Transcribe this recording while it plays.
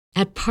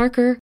At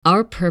Parker,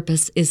 our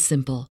purpose is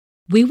simple.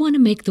 We want to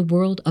make the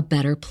world a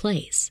better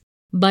place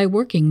by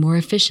working more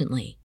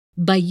efficiently,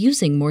 by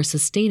using more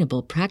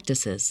sustainable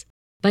practices,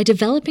 by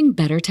developing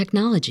better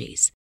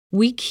technologies.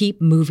 We keep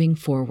moving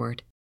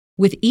forward.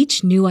 With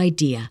each new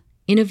idea,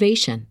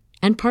 innovation,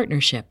 and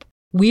partnership,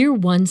 we're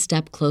one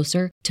step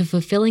closer to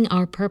fulfilling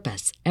our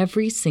purpose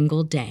every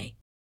single day.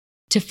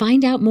 To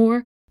find out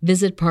more,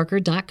 visit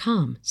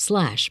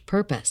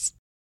parker.com/purpose.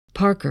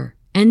 Parker,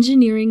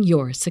 engineering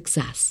your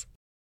success.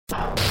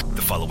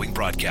 The following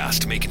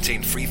broadcast may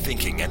contain free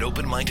thinking and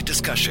open-minded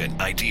discussion,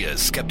 ideas,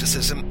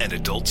 skepticism, and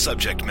adult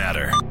subject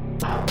matter.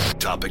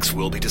 Topics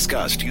will be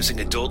discussed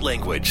using adult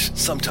language,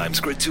 sometimes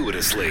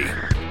gratuitously.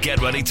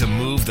 Get ready to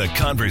move the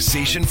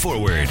conversation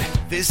forward.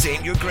 This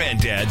ain't your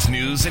granddad's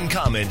news and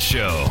comment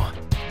show.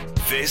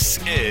 This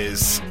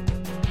is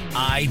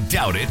I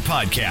Doubt It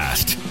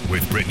Podcast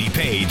with Brittany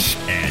Page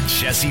and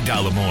Jesse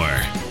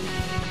Dollamore.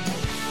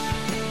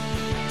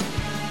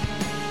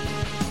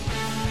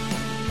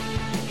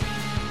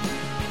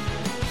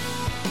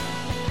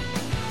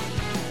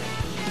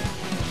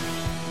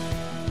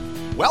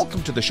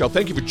 Welcome to the show.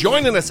 Thank you for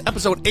joining us.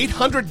 Episode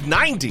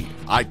 890,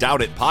 I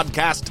Doubt It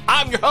Podcast.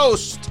 I'm your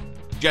host,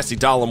 Jesse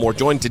Dollamore,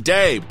 joined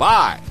today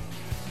by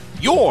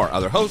your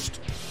other host,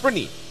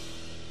 Brittany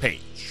Page.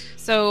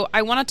 So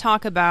I want to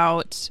talk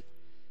about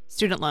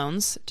student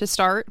loans to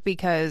start,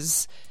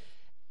 because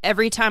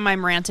every time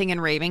I'm ranting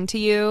and raving to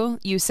you,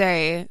 you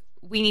say,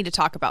 we need to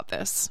talk about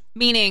this.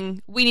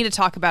 Meaning, we need to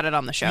talk about it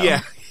on the show.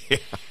 Yeah.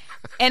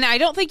 And I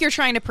don't think you're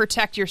trying to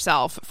protect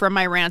yourself from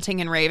my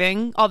ranting and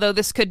raving, although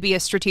this could be a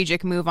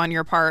strategic move on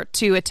your part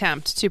to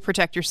attempt to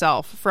protect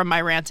yourself from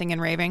my ranting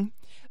and raving.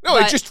 No,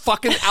 it's just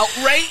fucking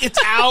it's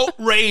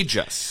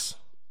outrageous.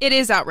 It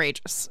is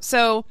outrageous.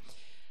 So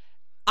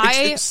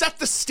It set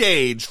the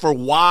stage for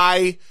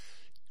why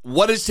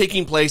what is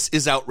taking place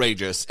is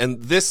outrageous.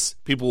 And this,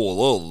 people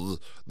will,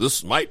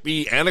 this might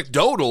be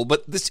anecdotal,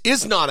 but this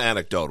is not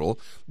anecdotal.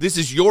 This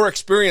is your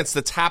experience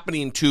that's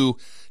happening to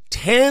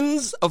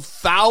tens of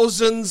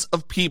thousands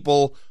of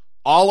people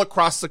all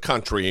across the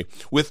country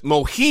with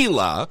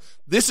Mohila.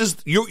 This is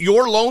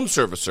your loan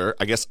servicer.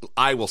 I guess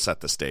I will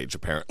set the stage,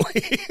 apparently.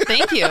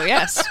 Thank you.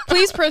 Yes.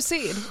 Please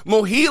proceed.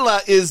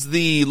 Mohila is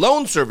the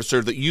loan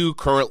servicer that you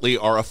currently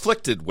are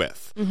afflicted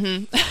with.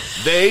 Mm-hmm.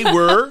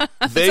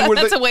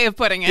 That's a way of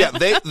putting it.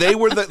 Yeah, they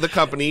were the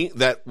company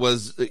that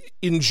was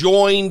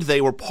enjoined.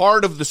 They were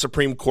part of the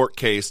Supreme Court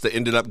case that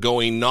ended up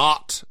going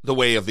not the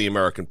way of the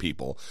American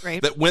people.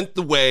 Right. That went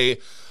the way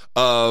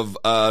of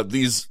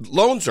these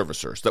loan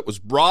servicers, that was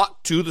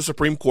brought to the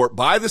Supreme Court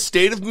by the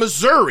state of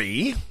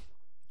Missouri,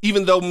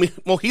 even though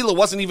Mohila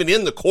wasn't even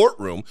in the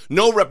courtroom.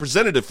 No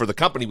representative for the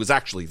company was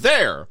actually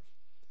there.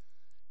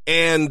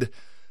 And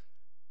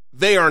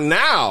they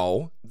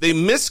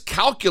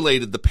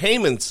miscalculated the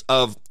payments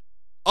of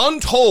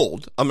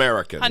untold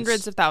Americans.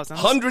 Hundreds of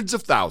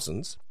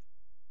thousands.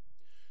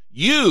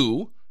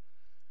 You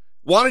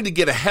wanted to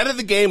get ahead of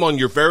the game on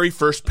your very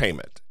first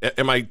payment.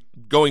 Am I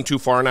going too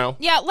far now?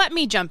 Yeah, let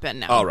me jump in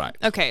now. All right.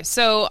 Okay,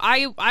 so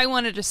I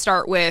wanted to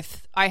start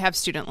with, I have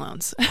student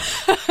loans.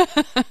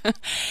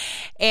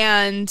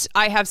 And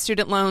I have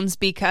student loans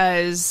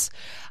because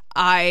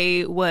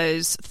I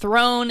was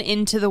thrown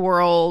into the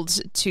world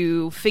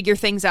to figure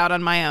things out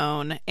on my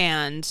own.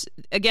 And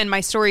again,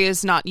 my story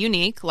is not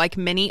unique. Like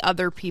many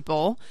other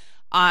people,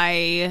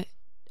 I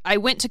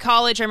went to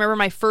college. I remember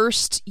my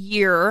first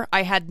year,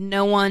 I had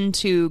no one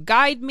to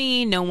guide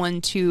me, no one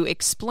to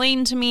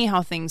explain to me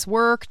how things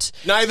worked.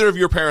 Neither of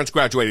your parents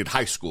graduated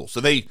high school, so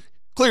they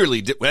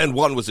clearly did, and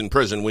one was in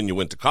prison when you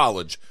went to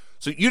college.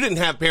 So you didn't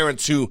have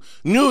parents who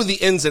knew the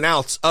ins and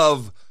outs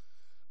of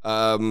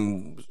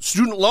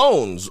student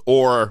loans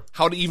or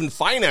how to even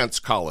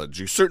finance college.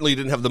 You certainly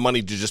didn't have the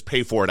money to just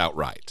pay for it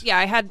outright. Yeah,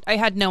 I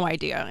had no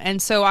idea.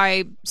 And so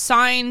I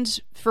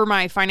signed for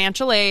my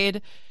financial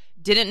aid.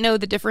 Didn't know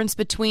the difference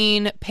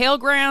between Pell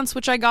Grants,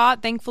 which I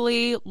got,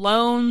 thankfully,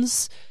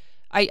 loans.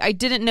 I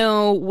didn't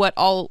know what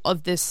all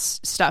of this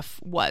stuff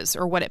was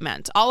or what it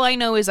meant. All I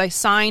know is I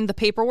signed the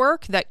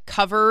paperwork that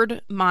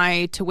covered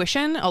my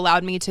tuition,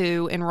 allowed me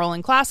to enroll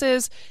in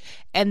classes,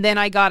 and then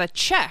I got a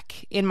check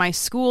in my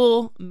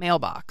school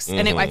mailbox.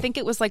 Mm-hmm. And I think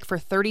it was like for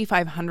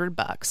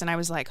 $3,500. And I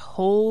was like,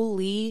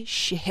 holy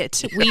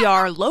shit, we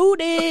are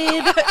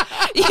loaded.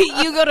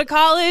 You go to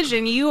college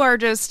and you are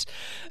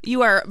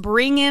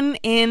bringing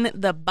in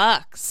the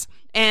bucks.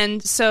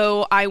 And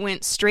so I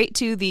went straight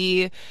to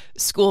the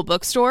school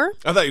bookstore.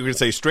 I thought you were going to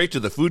say straight to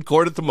the food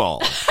court at the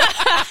mall.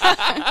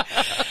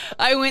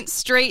 I went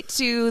straight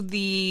to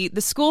the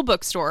school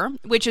bookstore,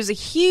 which is a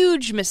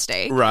huge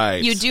mistake.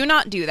 Right. You do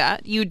not do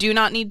that. You do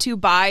not need to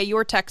buy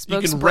your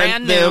textbooks you can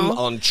brand rent new. them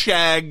on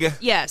Chegg.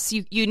 Yes,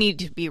 you need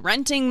to be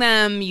renting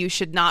them. You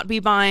should not be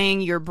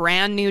buying your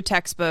brand new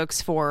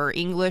textbooks for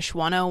English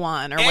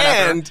 101 or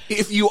whatever. And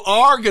if you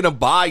are going to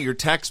buy your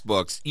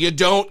textbooks, you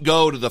don't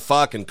go to the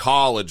fucking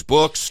college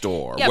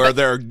bookstore where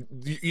they're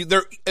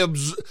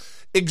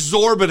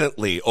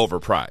exorbitantly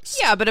overpriced.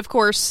 Yeah, but of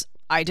course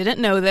I didn't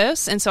know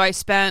this, and so I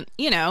spent,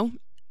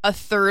 a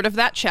third of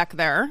that check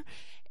there.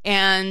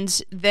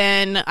 And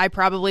then I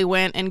probably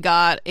went and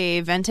got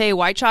a venti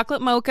white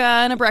chocolate mocha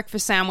and a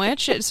breakfast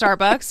sandwich at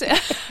Starbucks.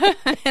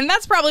 And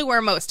that's probably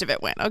where most of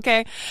it went,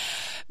 okay?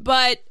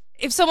 But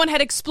if someone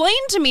had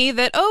explained to me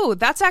that, oh,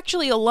 that's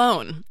actually a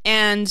loan,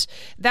 and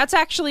that's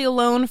actually a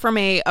loan from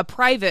a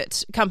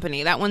private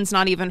company. That one's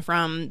not even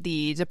from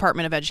the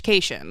Department of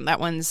Education. That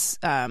one's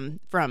from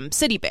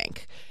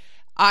Citibank.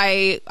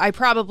 I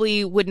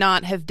probably would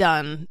not have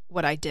done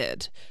what I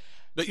did.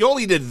 But you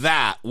only did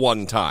that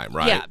one time,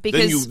 right? Yeah,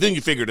 because then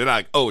you figured it out.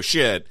 Like, oh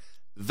shit,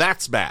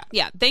 that's bad.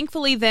 Yeah,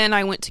 thankfully then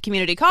I went to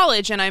community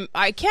college, and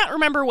I can't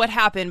remember what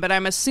happened, but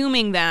I'm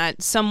assuming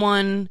that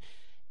someone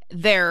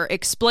there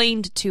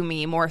explained to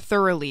me more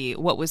thoroughly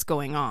what was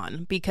going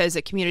on, because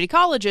at community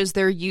colleges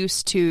they're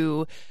used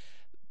to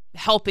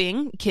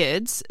helping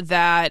kids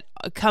that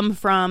come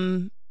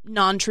from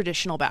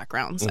non-traditional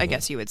backgrounds, I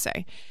guess you would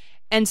say.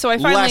 And so I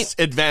finally... Less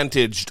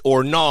advantaged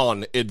or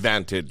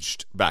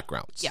non-advantaged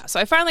backgrounds. Yeah, so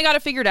I finally got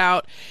it figured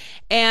out.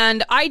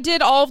 And I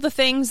did all of the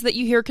things that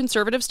you hear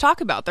conservatives talk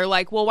about. They're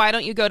like, well, why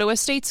don't you go to a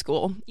state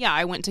school? Yeah,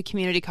 I went to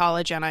community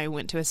college and I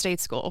went to a state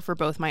school for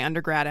both my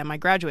undergrad and my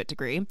graduate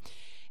degree.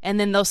 And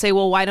then they'll say,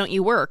 well, why don't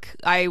you work?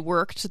 I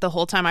worked the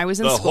whole time I was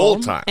in school. The whole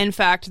time. In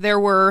fact, there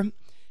were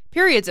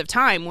periods of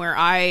time where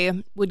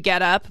I would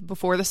get up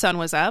before the sun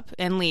was up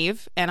and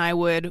leave, and I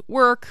would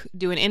work,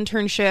 do an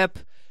internship,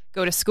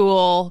 go to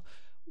school,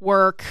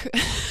 work,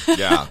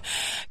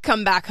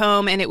 come back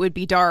home, and it would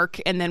be dark,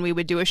 and then we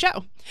would do a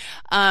show.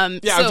 I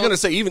was going to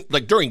say, even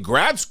like during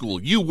grad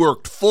school, you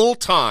worked full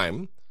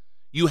time,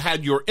 you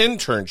had your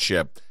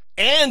internship,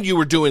 and you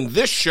were doing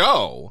this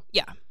show.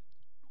 Yeah.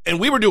 And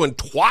we were doing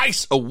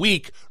twice a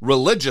week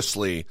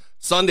religiously,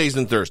 Sundays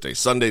and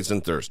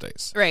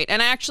Thursdays. Right.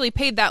 And I actually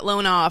paid that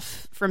loan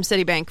off from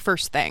Citibank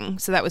first thing.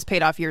 So that was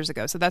paid off years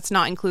ago. So that's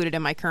not included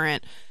in my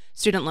current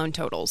student loan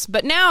totals.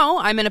 But now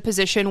I'm in a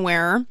position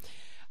where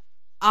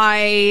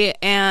I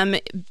am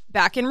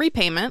back in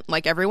repayment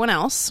like everyone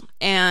else.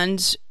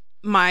 And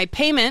my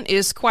payment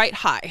is quite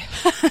high.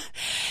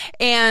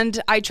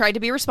 And I tried to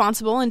be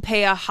responsible and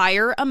pay a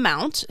higher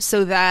amount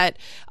so that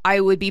I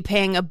would be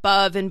paying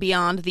above and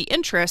beyond the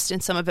interest,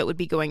 and some of it would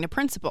be going to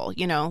principal,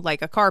 you know,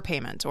 like a car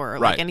payment or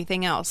like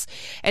anything else.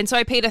 And so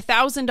I paid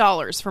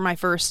 $1,000 for my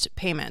first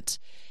payment.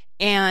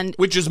 And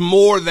which is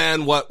more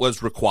than what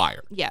was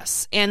required.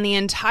 Yes. And the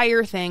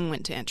entire thing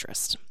went to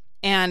interest.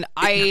 And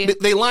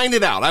they lined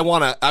it out. I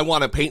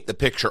want to paint the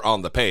picture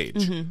on the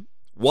page.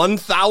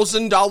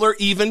 $1,000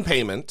 even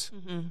payment.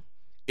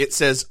 It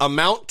says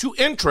amount to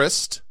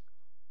interest,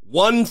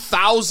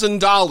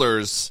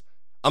 $1,000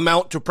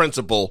 amount to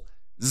principal,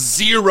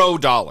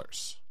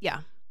 $0. Yeah.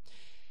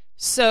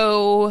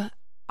 So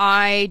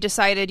I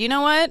decided, you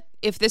know what?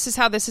 If this is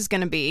how this is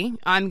going to be,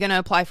 I'm going to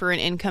apply for an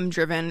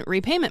income-driven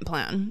repayment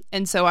plan.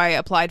 And so I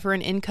applied for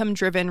an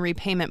income-driven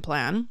repayment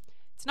plan.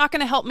 It's not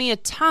going to help me a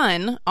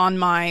ton on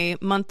my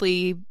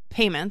monthly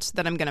payment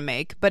that I'm going to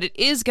make, but it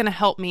is going to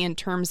help me in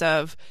terms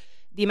of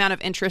the amount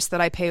of interest that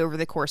I pay over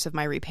the course of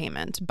my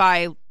repayment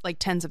by like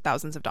tens of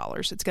thousands of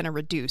dollars. It's going to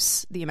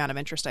reduce the amount of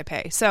interest I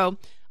pay. So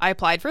I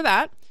applied for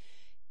that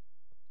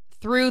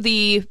through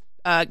the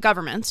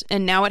government,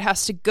 and now it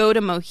has to go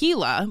to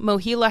MOHELA.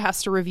 MOHELA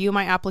has to review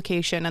my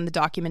application and the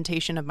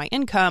documentation of my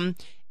income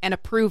and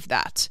approve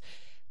that.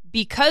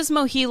 Because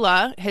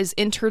MOHELA has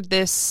entered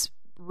this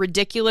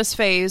ridiculous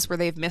phase where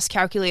they've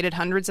miscalculated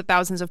hundreds of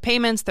thousands of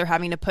payments, they're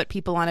having to put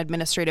people on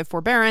administrative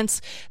forbearance,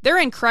 they're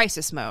in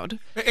crisis mode.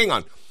 Hang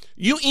on.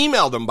 You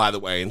emailed them, by the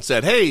way, and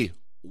said, hey,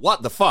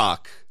 what the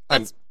fuck?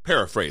 I'm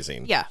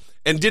paraphrasing. Yeah.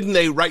 And didn't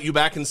they write you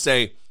back and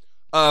say,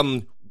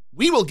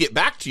 we will get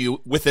back to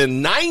you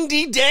within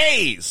 90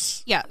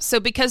 days? Yeah.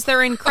 So because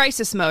they're in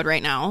crisis mode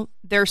right now,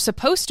 they're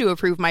supposed to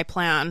approve my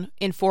plan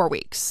in 4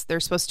 weeks. They're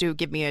supposed to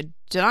give me a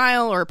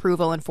denial or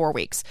approval in 4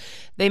 weeks.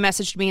 They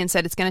messaged me and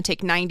said it's going to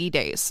take 90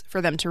 days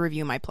for them to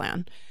review my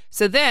plan.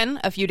 So then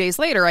a few days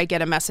later, I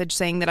get a message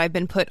saying that I've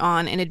been put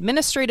on an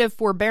administrative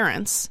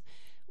forbearance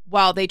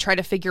while they try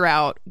to figure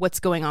out what's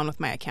going on with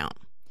my account.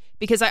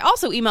 Because I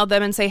also emailed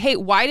them and say, hey,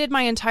 why did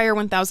my entire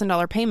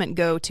 $1,000 payment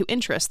go to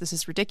interest? This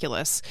is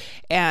ridiculous.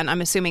 And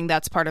I'm assuming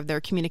that's part of their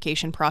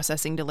communication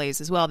processing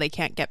delays as well. They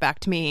can't get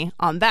back to me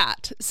on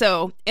that.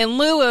 So in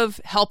lieu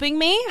of helping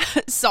me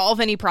solve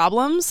any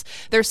problems,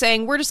 they're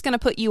saying, we're just going to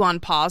put you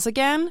on pause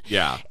again.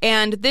 Yeah.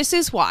 And this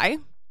is why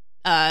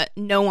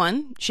no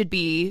one should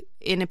be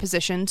in a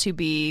position to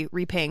be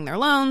repaying their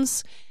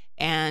loans,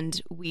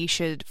 and we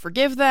should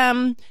forgive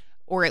them,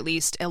 or at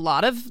least a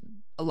lot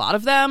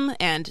of them,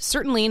 and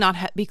certainly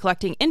not be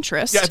collecting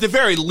interest. Yeah, at the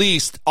very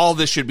least, all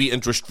this should be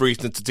interest-free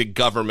since it's a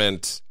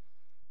government.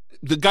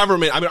 The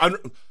government, I mean,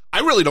 I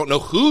really don't know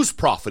who's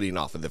profiting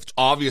off of this.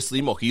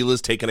 Obviously,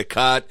 MOHELA's taking a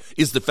cut.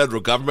 Is the federal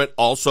government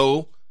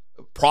also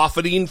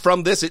profiting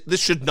from this?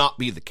 This should not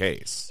be the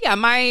case. Yeah,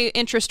 my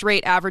interest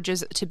rate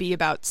averages to be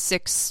about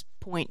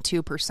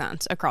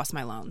 6.2% across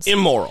my loans.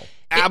 Immoral.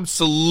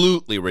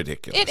 Absolutely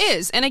ridiculous. It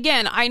is. And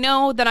again, I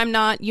know that I'm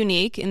not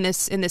unique in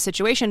this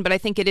situation, but I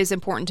think it is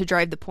important to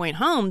drive the point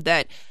home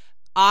that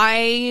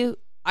I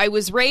I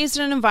was raised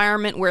in an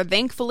environment where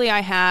thankfully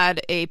I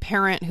had a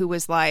parent who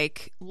was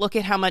like, look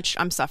at how much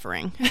I'm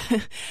suffering.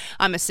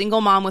 I'm a single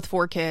mom with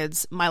 4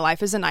 kids. My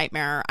life is a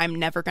nightmare. I'm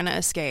never going to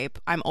escape.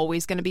 I'm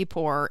always going to be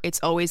poor.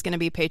 It's always going to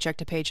be paycheck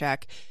to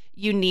paycheck.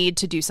 You need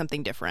to do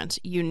something different.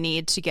 You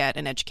need to get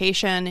an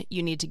education.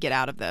 You need to get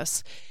out of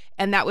this.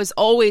 And that was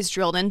always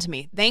drilled into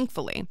me,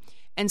 thankfully.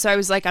 And so I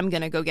was like, I'm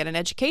going to go get an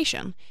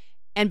education.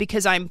 And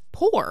because I'm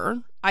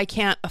poor, I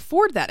can't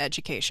afford that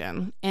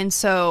education. And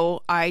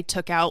so I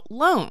took out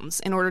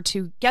loans in order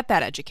to get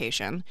that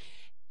education.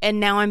 And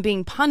now I'm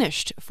being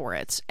punished for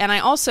it. And I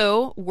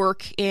also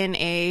work in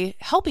a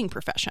helping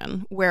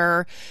profession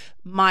where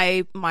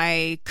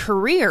my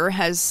career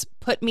has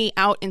put me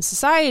out in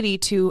society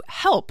to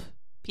help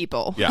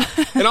people. Yeah.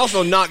 And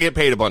also not get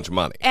paid a bunch of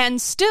money.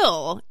 And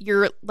still,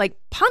 you're like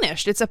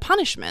punished. It's a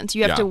punishment.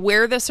 You have to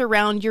wear this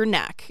around your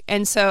neck.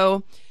 And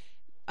so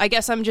I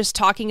guess I'm just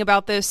talking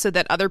about this so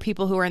that other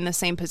people who are in the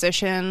same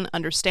position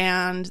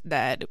understand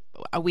that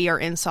we are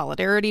in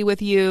solidarity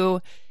with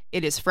you.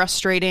 It is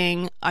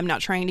frustrating. I'm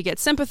not trying to get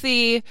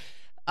sympathy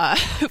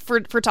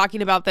for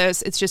talking about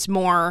this. It's just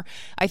more,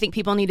 I think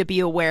people need to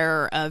be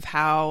aware of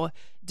how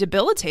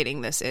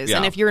debilitating this is. Yeah.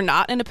 And if you're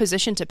not in a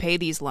position to pay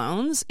these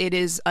loans, it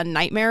is a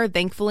nightmare.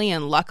 Thankfully,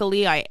 and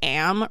luckily, I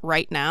am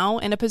right now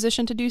in a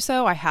position to do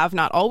so. I have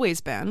not always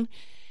been.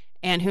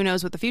 And who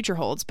knows what the future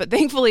holds. But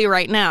thankfully,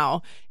 right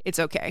now, it's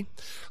okay.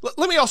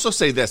 Let me also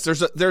say this. There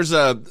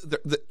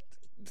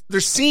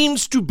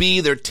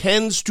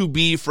tends to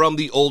be from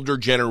the older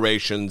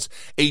generations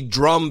a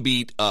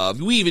drumbeat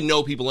of, we even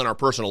know people in our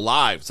personal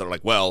lives that are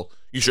like, well,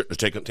 you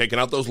shouldn't have taken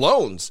out those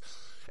loans.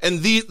 And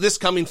this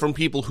coming from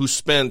people who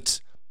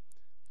spent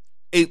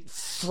a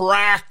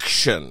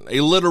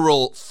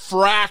literal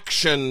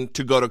fraction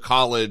to go to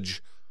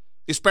college,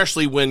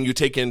 especially when you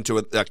take into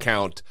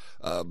account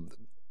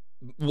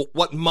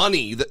what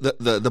money,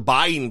 the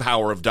buying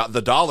power of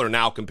the dollar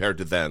now compared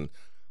to then.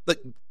 Like,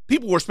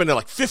 people were spending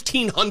like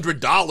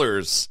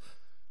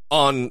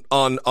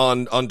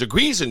 $1,500 on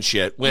degrees and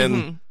shit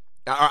when,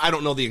 I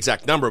don't know the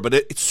exact number, but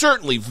it's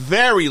certainly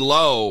very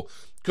low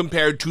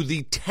compared to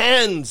the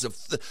tens of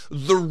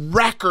the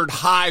record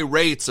high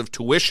rates of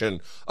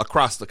tuition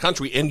across the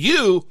country. And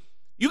you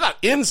got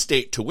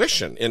in-state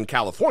tuition in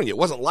California. It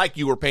wasn't like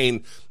you were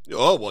paying,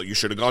 oh, well, you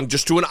should have gone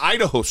just to an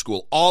Idaho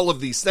school. All of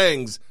these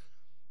things.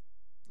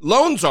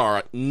 Loans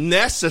are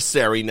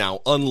necessary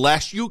now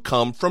unless you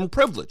come from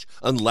privilege,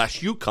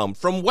 unless you come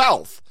from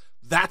wealth.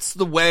 That's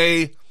the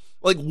way,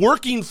 like,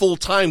 working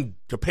full-time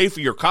to pay for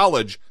your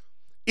college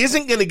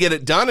isn't going to get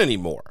it done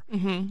anymore.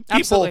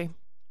 Absolutely. People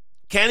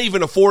can't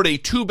even afford a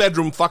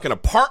 2-bedroom fucking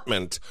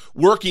apartment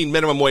working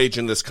minimum wage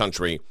in this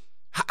country.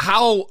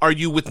 How are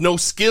you with no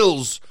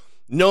skills?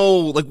 No,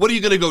 like, what are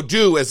you going to go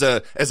do as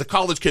a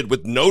college kid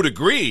with no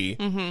degree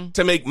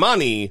to make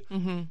money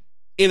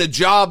in a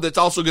job that's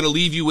also going to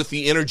leave you with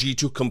the energy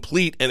to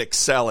complete and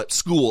excel at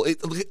school?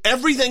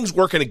 Everything's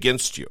working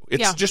against you.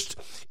 It's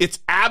it's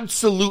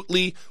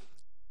absolutely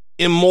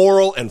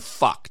immoral and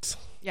fucked.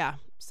 Yeah.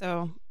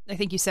 So I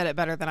think you said it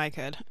better than I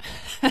could.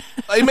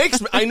 It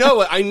makes me, I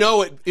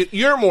know it.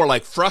 You're more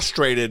like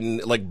frustrated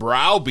and like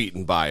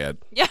browbeaten by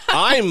it. Yeah.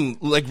 I'm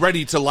like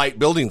ready to light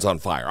buildings on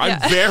fire. I'm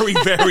very,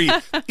 very,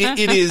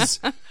 it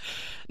is.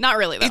 Not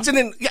really, though.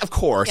 Of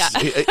course. Yeah.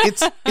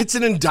 It's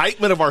an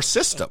indictment of our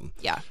system.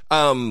 Yeah.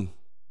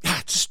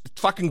 It's just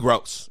fucking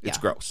gross. It's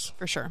gross.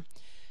 For sure.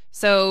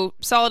 So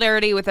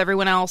solidarity with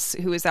everyone else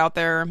who is out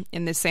there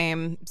in the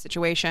same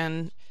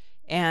situation.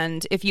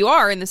 And if you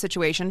are in the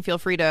situation, feel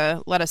free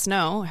to let us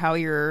know how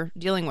you're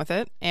dealing with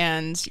it.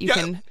 And you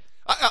can.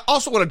 I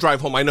also want to drive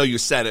home. I know you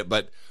said it,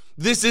 but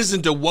this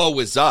isn't a woe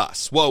is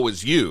us, woe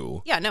is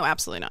you. Yeah, no,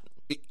 absolutely not.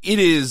 It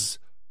is.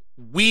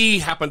 We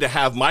happen to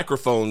have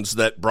microphones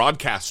that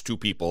broadcast to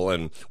people,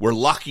 and we're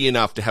lucky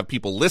enough to have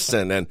people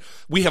listen. And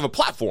we have a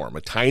platform,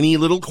 a tiny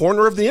little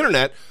corner of the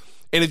internet.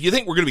 And if you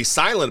think we're going to be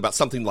silent about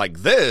something like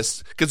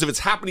this, because if it's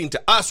happening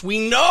to us,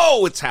 we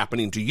know it's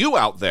happening to you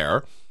out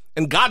there.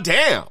 And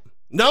goddamn.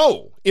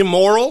 No,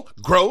 immoral,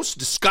 gross,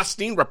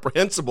 disgusting,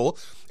 reprehensible,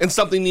 and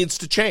something needs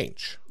to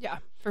change. Yeah,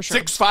 for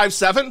sure.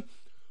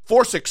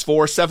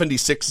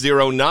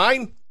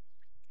 657-464-7609.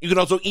 You can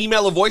also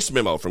email a voice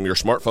memo from your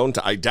smartphone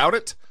to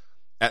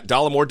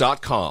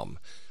idoubt@dollamore.com.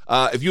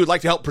 If you would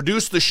like to help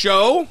produce the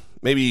show,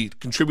 maybe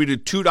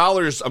contributed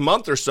 $2 a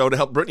month or so to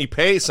help Brittany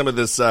pay some of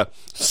this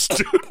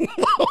student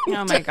loan.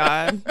 Oh, my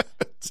God.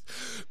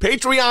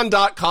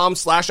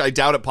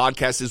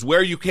 Patreon.com/IDoubtItPodcast is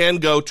where you can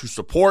go to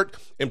support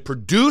and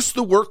produce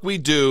the work we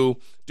do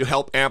to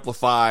help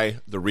amplify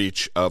the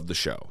reach of the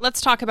show.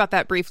 Let's talk about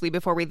that briefly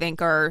before we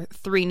thank our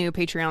 3 new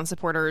Patreon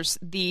supporters.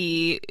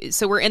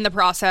 So we're in the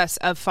process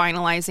of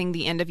finalizing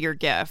the end of your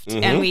gift.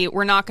 And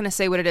we're not going to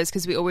say what it is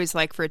because we always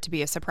like for it to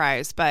be a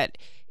surprise. But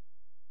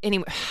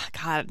anyway,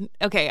 God,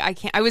 okay,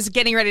 I was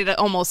getting ready to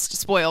almost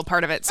spoil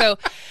part of it. So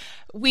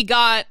we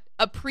got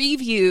a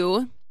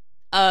preview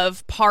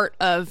of part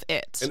of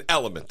it. An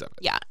element of it.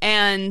 Yeah.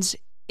 And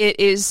It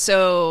is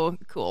so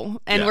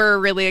cool, and we're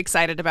really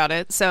excited about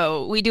it.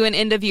 So we do an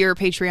end-of-year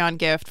Patreon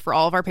gift for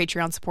all of our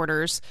Patreon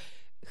supporters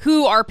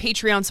who are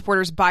Patreon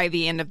supporters by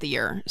the end of the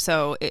year.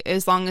 So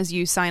as long as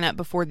you sign up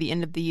before the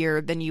end of the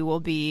year, then you will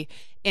be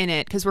in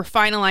it, because we're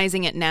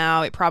finalizing it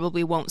now. It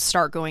probably won't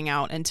start going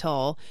out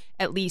until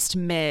at least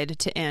mid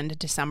to end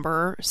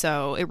December.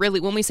 So it really,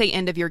 when we say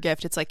end of year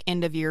gift, it's like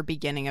end of year,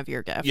 beginning of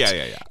year gift. Yeah.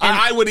 And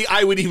I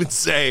would even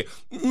say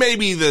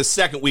maybe the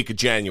second week of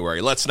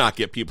January. Let's not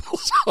get people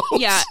so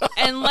excited.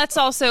 And let's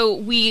also,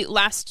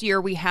 last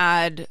year we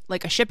had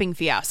like a shipping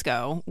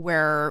fiasco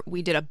where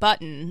we did a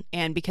button,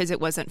 and because it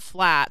wasn't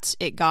flat,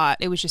 it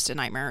was just a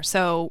nightmare.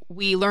 So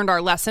we learned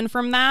our lesson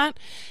from that,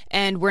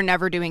 and we're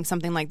never doing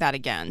something like that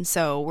again.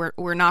 So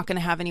we're not going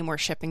to have any more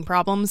shipping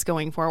problems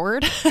going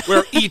forward.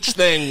 Where each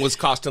thing was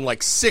costing like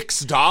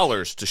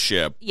 $6 to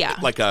ship. Yeah.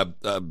 Like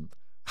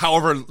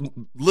however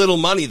little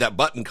money that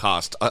button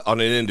cost on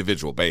an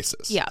individual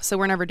basis. Yeah, so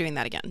we're never doing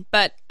that again.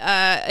 But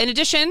in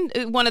addition,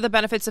 one of the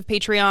benefits of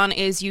Patreon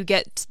is you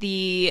get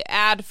the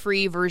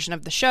ad-free version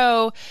of the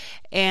show,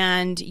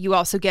 and you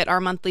also get our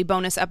monthly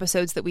bonus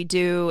episodes that we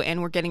do,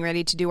 and we're getting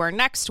ready to do our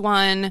next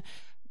one.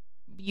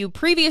 You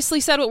previously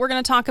said what we're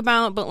going to talk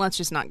about, but let's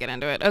just not get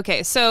into it.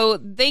 Okay, so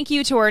thank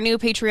you to our new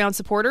Patreon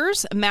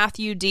supporters,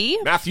 Matthew D.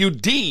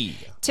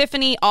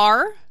 Tiffany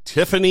R.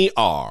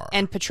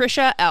 And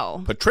Patricia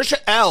L.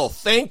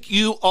 Thank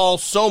you all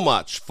so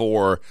much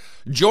for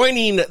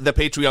joining the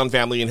Patreon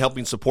family and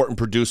helping support and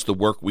produce the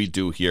work we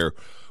do here.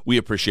 We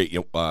appreciate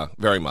you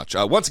very much.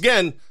 Once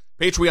again,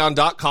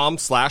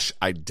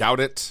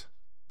 patreon.com/IDoubtIt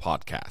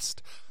podcast.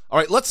 All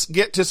right, let's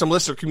get to some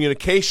listener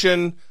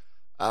communication.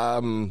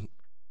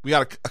 We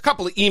got a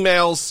couple of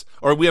emails,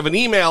 or we have an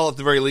email at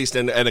the very least,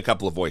 and a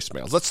couple of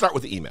voicemails. Let's start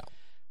with the email.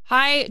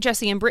 Hi,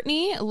 Jesse and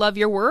Brittany. Love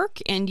your work,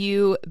 and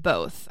you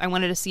both. I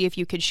wanted to see if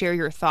you could share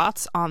your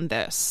thoughts on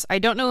this. I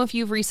don't know if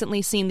you've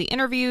recently seen the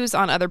interviews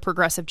on other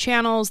progressive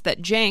channels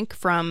that Cenk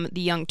from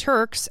the Young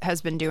Turks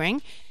has been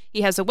doing.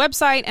 He has a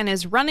website and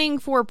is running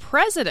for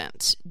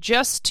president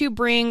just to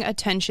bring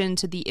attention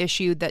to the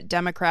issue that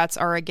Democrats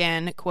are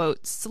again,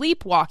 quote,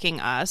 sleepwalking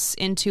us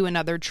into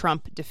another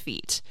Trump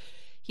defeat.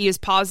 He is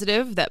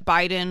positive that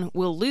Biden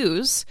will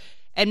lose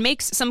and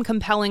makes some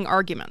compelling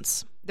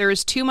arguments. There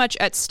is too much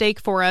at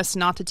stake for us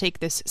not to take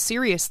this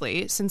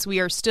seriously, since we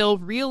are still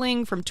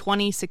reeling from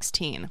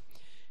 2016.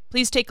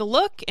 Please take a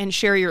look and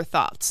share your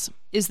thoughts.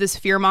 Is this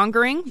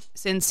fear-mongering,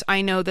 since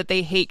I know that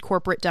they hate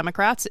corporate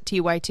Democrats at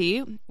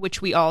TYT,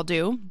 which we all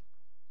do?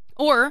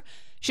 Or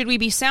should we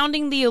be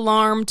sounding the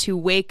alarm to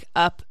wake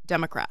up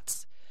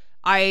Democrats?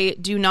 I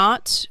do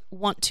not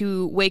want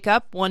to wake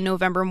up one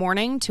November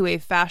morning to a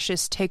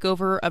fascist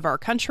takeover of our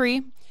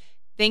country.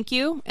 Thank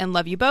you and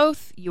love you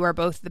both. You are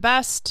both the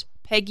best.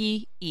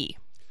 Peggy E.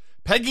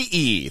 Peggy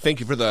E. Thank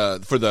you for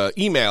the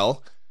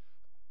email.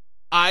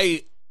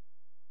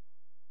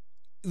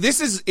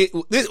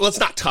 It's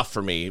not tough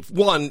for me.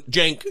 One,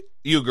 Cenk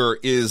Uygur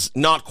is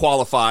not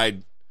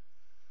qualified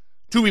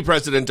to be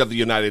president of the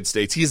United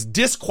States. He is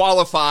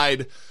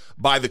disqualified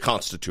by the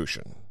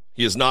Constitution.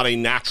 He is not a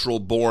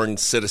natural-born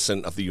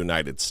citizen of the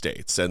United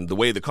States. And the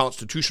way the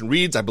Constitution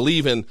reads, I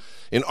believe in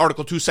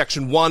Article 2,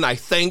 Section 1, I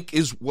think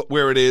is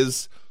where it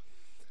is.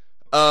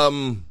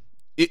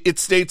 It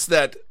states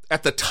that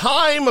at the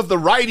time of the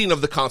writing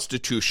of the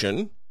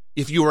Constitution,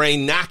 if you were a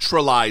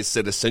naturalized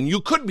citizen,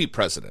 you could be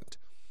president,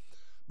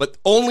 but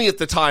only at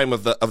the time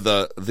of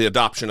the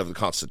adoption of the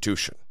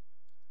Constitution.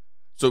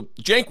 So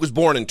Cenk was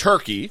born in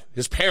Turkey.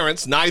 His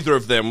parents, neither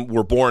of them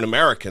were born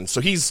Americans,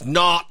 so he's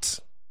not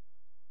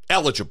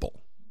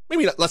eligible.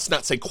 Maybe let's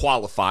not say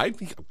qualified.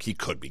 He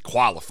could be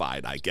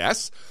qualified, I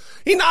guess.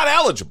 He's not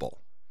eligible.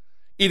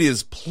 It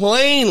is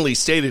plainly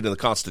stated in the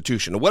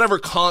Constitution.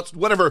 Whatever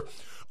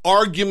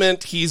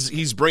argument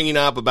he's bringing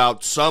up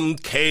about some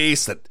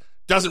case that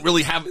doesn't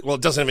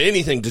have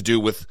anything to do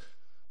with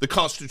the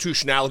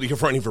constitutionality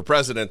of running for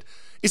president,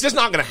 it's just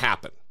not going to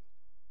happen.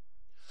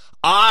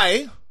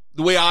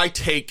 The way I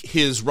take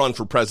his run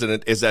for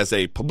president is as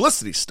a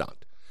publicity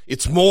stunt.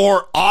 It's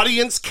more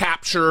audience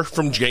capture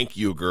from Cenk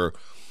Uygur,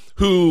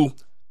 who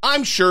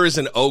I'm sure is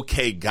an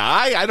okay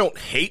guy. I don't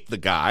hate the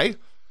guy.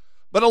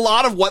 But a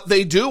lot of what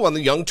they do on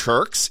the Young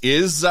Turks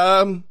is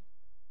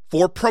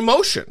for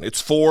promotion.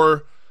 It's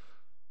for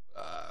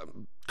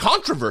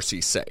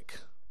controversy's sake.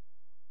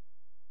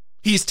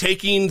 He's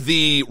taking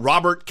the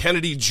Robert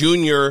Kennedy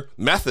Jr.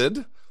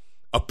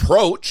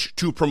 approach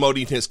to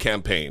promoting his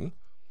campaign.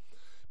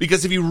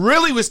 Because if he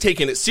really was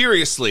taking it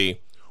seriously,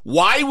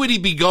 why would he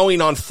be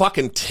going on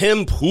fucking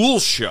Tim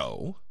Pool's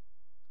show?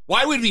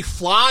 Why would he be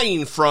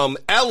flying from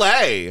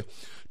L.A.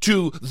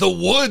 to the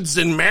woods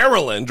in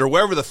Maryland or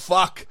wherever the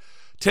fuck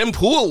Tim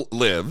Pool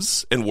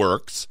lives and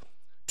works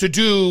to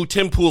do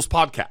Tim Pool's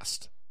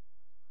podcast?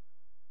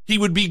 He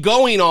would be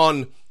going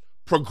on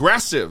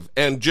progressive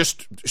and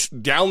just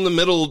down the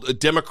middle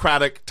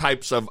Democratic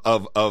types of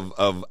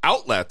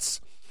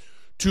outlets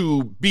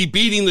to be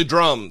beating the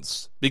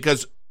drums,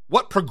 because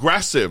what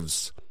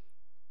progressives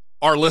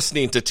are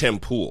listening to Tim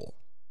Pool?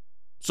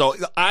 So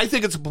I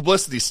think it's a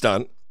publicity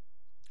stunt.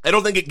 I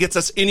don't think it gets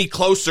us any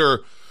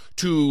closer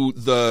to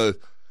the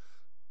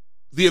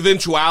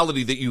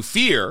eventuality that you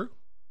fear,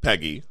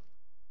 Peggy,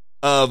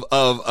 of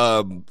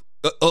avoiding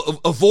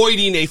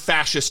a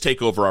fascist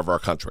takeover of our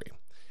country.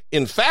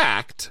 In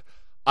fact,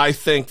 I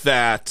think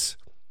that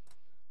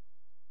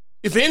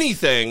if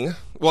anything,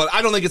 well,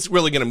 I don't think it's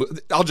really going to move.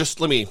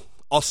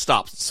 I'll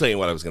stop saying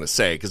what I was going to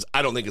say because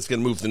I don't think it's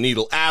going to move the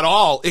needle at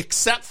all,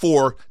 except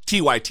for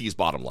TYT's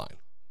bottom line.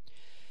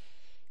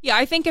 Yeah,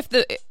 I think if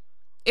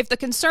the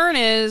concern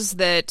is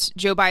that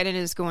Joe Biden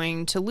is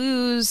going to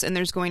lose and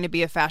there's going to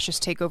be a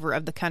fascist takeover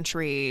of the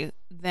country,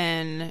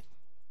 then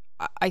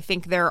I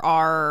think there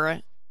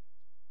are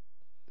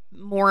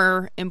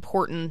more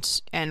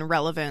important and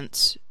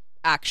relevant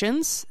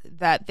actions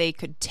that they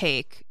could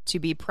take to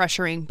be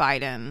pressuring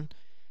Biden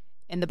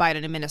and the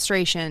Biden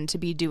administration to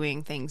be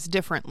doing things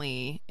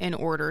differently in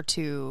order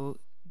to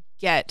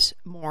get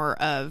more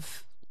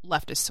of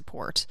leftist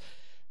support.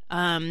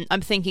 I'm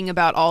thinking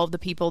about all of the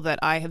people that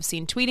I have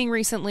seen tweeting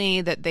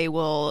recently that they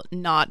will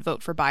not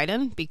vote for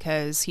Biden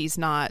because he's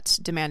not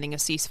demanding a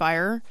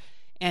ceasefire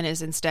and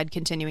is instead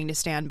continuing to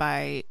stand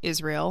by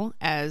Israel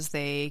as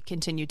they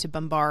continue to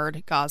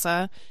bombard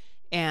Gaza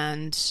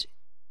and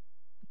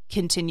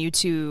continue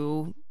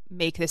to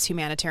make this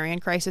humanitarian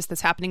crisis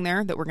that's happening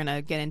there that we're going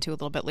to get into a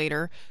little bit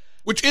later.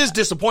 Which is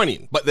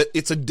disappointing, but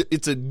it's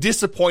a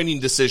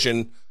disappointing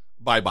decision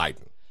by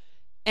Biden.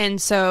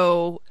 And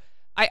so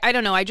I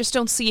don't know. I just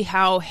don't see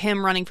how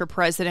him running for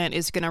president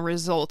is going to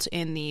result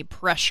in the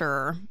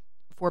pressure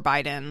for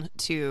Biden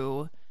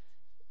to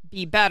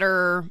be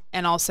better.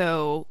 And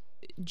also,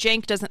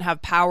 Cenk doesn't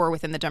have power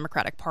within the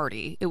Democratic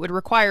Party. It would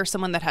require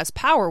someone that has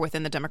power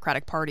within the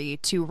Democratic Party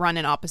to run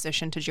in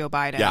opposition to Joe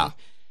Biden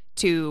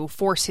to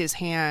force his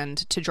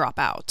hand to drop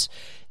out.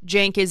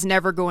 Cenk is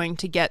never going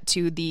to get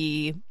to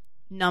the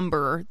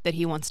number that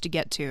he wants to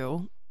get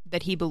to,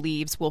 that he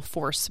believes will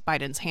force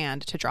Biden's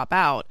hand to drop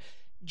out.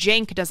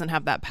 Cenk doesn't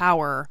have that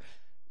power.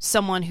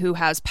 Someone who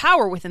has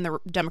power within the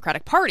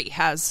Democratic Party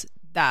has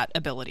that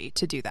ability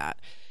to do that.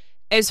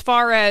 As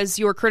far as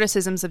your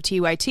criticisms of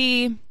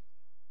TYT,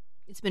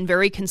 it's been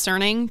very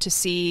concerning to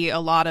see a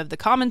lot of the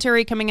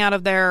commentary coming out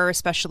of there,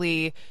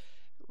 especially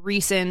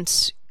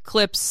recent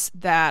clips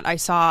that I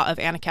saw of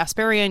Anna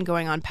Kasparian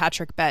going on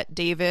Patrick Bet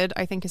David,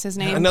 I think is his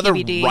name. Another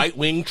PBD,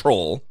 right-wing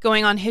troll.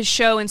 Going on his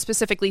show and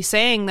specifically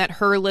saying that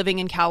her living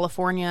in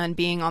California and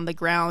being on the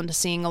ground,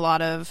 seeing a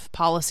lot of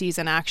policies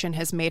in action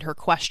has made her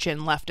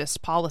question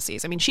leftist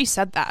policies. I mean, she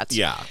said that.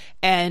 Yeah.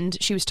 And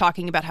she was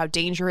talking about how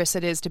dangerous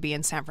it is to be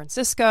in San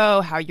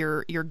Francisco, how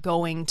you're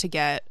going to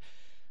get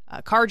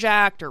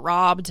carjacked or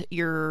robbed.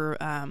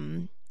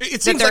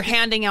 It seems they're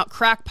handing out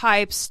crack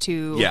pipes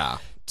to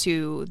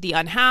the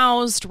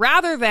unhoused,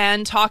 rather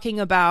than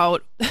talking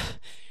about,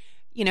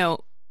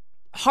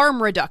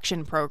 harm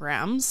reduction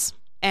programs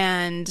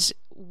and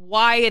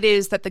why it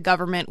is that the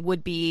government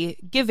would be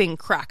giving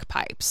crack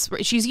pipes.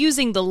 She's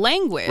using the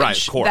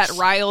language that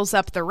riles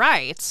up the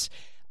right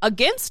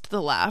against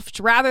the left,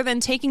 rather than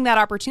taking that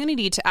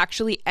opportunity to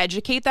actually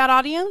educate that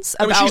audience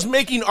about... she's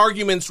making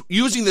arguments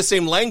using the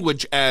same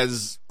language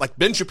as, like,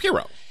 Ben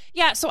Shapiro.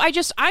 Yeah, so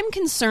I'm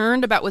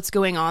concerned about what's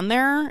going on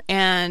there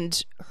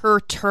and her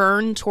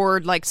turn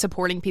toward, like,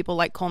 supporting people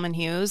like Coleman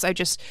Hughes.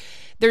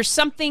 There's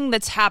something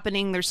that's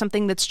happening, there's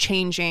something that's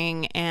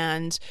changing,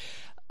 and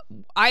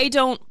I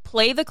don't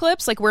play the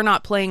clips. Like, we're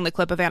not playing the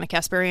clip of Anna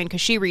Kasparian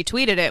because she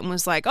retweeted it and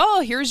was like,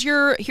 oh, here's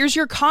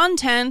your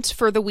content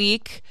for the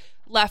week,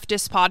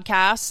 leftist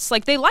podcasts.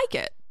 Like, they like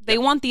it. They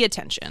want the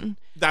attention.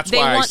 That's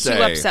why they want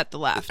to upset the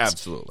left.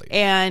 Absolutely.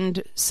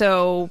 And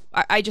so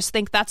I just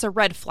think that's a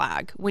red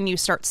flag when you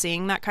start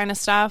seeing that kind of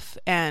stuff.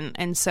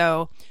 And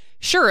so,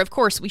 sure, of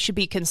course, we should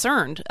be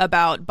concerned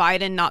about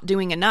Biden not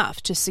doing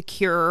enough to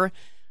secure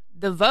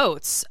the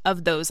votes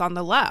of those on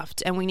the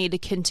left. And we need to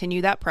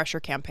continue that pressure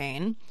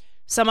campaign.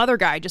 Some other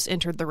guy just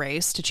entered the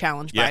race to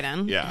challenge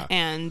Biden. Yeah.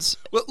 And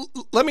well,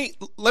 let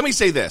me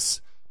say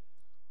this.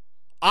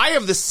 I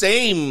have the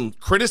same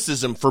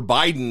criticism for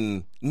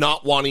Biden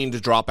not wanting to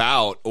drop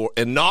out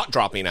and not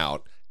dropping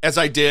out as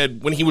I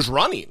did when he was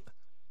running.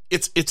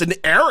 It's an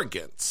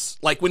arrogance.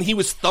 Like when he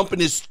was thumping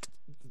his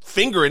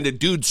finger into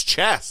dudes'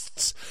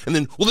 chests and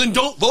then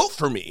don't vote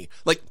for me.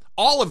 Like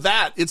all of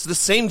that, it's the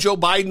same Joe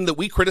Biden that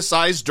we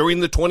criticized during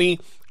the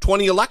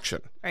 2020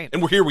 election. Right.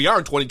 And here we are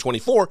in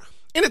 2024,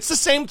 and it's the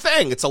same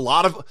thing. It's a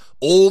lot of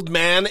old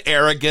man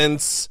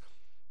arrogance,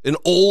 an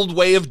old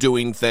way of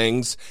doing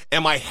things.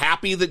 Am I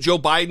happy that Joe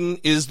Biden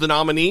is the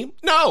nominee?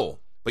 No.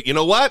 But you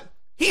know what?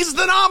 He's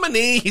the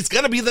nominee. He's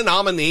going to be the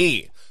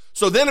nominee.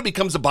 So then it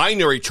becomes a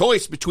binary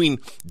choice between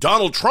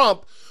Donald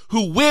Trump,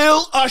 who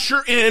will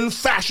usher in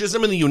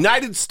fascism in the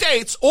United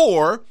States,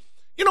 or,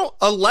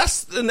 a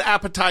less than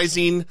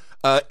appetizing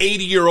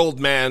 80-year-old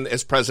man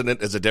as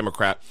president, as a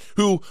Democrat,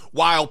 who,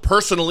 while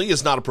personally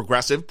is not a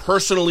progressive,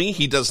 personally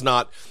he does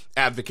not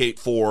advocate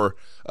for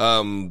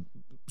some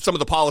of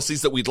the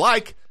policies that we'd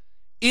like,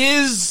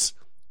 is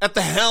at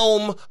the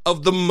helm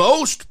of the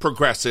most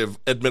progressive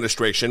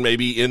administration,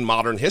 maybe in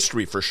modern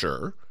history for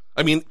sure.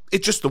 I mean,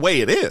 it's just the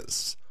way it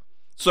is.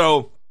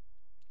 So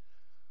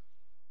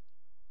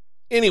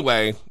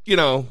anyway,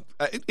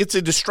 it's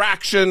a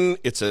distraction.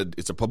 It's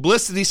a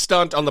publicity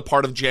stunt on the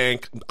part of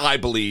Cenk, I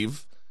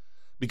believe,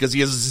 because he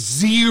has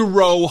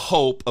zero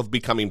hope of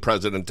becoming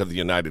president of the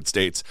United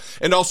States,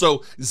 and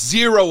also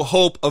zero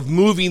hope of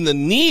moving the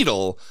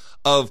needle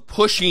of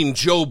pushing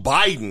Joe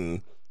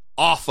Biden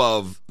off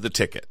of the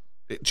ticket.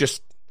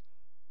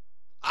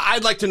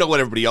 I'd like to know what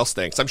everybody else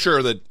thinks. I'm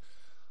sure that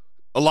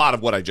a lot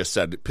of what I just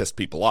said pissed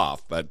people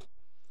off, but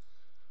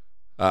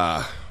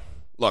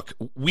look,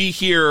 we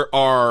here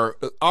our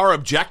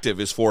objective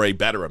is for a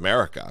better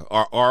America.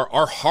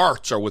 Our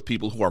hearts are with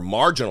people who are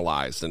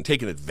marginalized and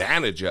taken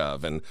advantage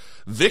of and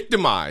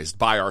victimized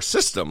by our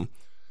system,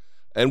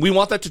 and we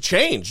want that to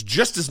change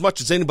just as much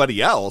as anybody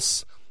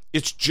else.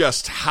 It's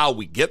just how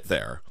we get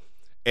there.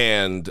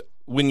 And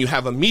when you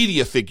have a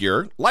media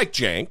figure like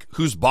Cenk,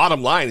 whose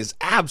bottom line is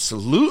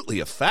absolutely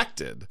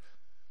affected,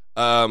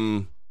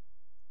 I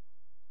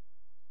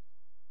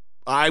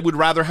would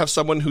rather have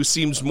someone who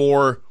seems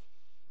more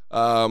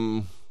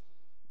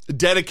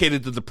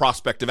dedicated to the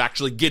prospect of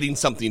actually getting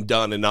something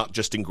done and not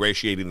just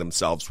ingratiating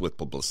themselves with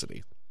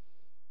publicity.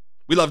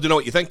 We'd love to know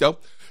what you think, though.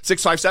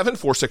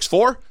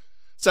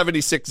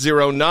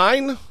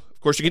 657-464-7609.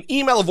 Of course, you can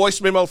email a voice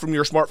memo from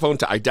your smartphone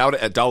to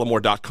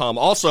idoubt@dollemore.com.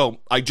 Also,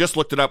 I just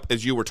looked it up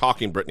as you were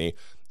talking, Brittany,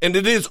 and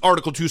it is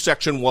Article 2,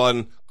 Section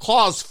 1,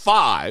 Clause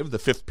 5, the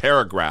fifth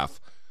paragraph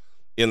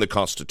in the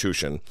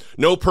Constitution.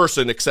 No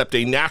person except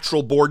a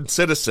natural-born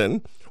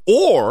citizen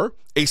or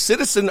a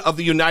citizen of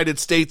the United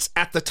States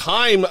at the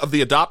time of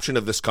the adoption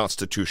of this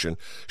Constitution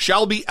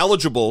shall be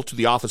eligible to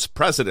the office of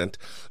president.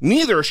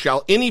 Neither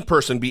shall any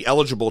person be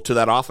eligible to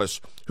that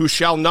office who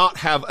shall not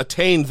have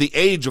attained the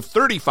age of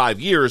 35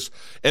 years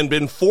and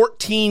been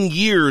 14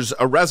 years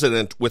a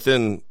resident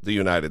within the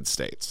United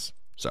States.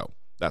 So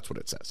that's what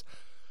it says.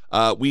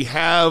 We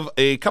have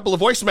a couple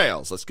of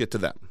voicemails. Let's get to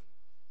them.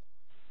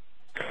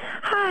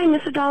 Hi,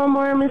 Mr.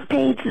 Dollemore, Miss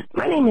Page.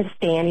 My name is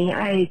Danny.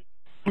 I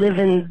live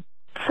in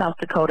South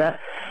Dakota.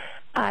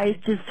 I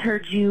just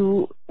heard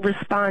you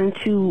respond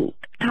to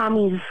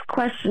Tommy's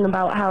question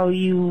about how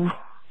you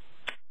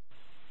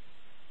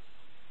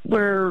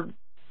were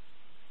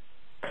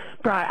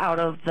brought out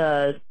of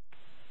the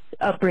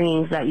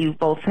upbringings that you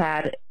both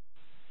had,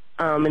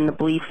 and the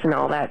beliefs and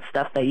all that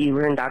stuff that you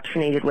were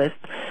indoctrinated with,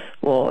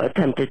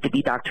 attempted to be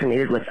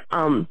indoctrinated with.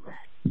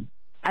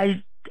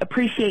 I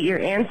appreciate your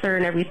answer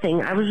and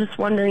everything. I was just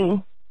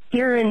wondering,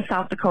 here in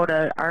South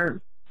Dakota,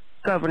 our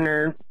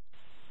Governor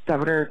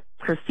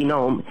Kristi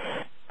Noem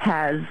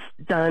has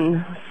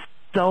done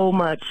so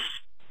much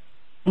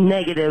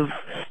negative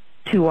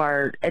to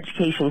our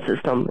education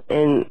system,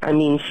 and I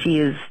mean, she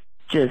is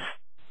just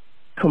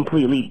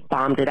completely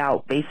bombed it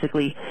out,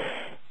 basically.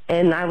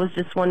 And I was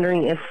just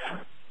wondering if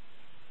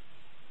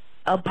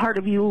a part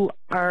of you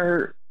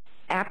are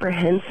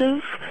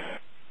apprehensive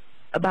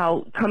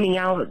about coming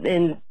out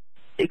and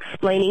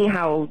explaining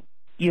how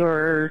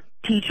your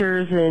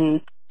teachers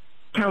and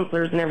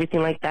counselors and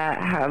everything like that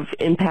have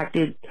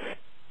impacted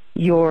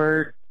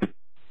your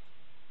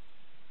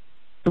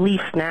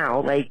beliefs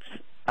now, like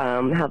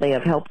how they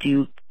have helped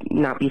you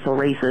not be so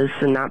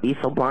racist and not be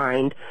so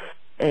blind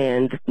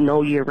and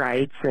know your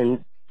rights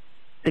and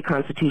the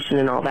Constitution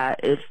and all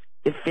that. If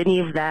any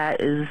of that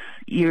is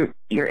you're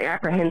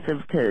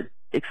apprehensive to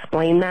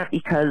explain that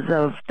because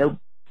of the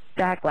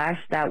backlash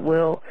that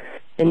will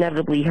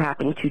inevitably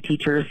happen to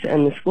teachers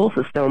and the school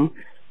system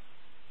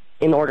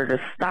in order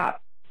to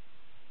stop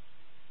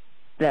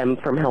them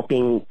from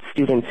helping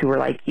students who are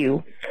like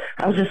you.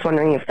 I was just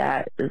wondering if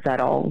that is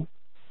at all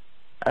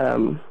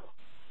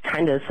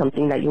kind of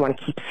something that you want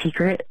to keep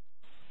secret.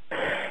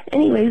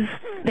 Anyways,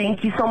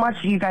 thank you so much.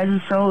 You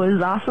guys' show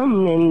is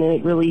awesome, and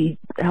it really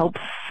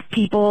helps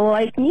people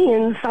like me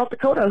in South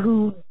Dakota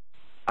who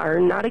are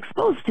not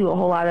exposed to a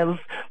whole lot of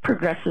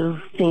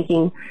progressive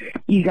thinking.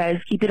 You guys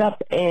keep it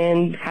up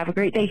and have a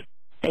great day.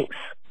 Thanks.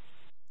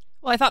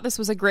 Well, I thought this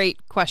was a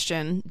great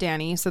question,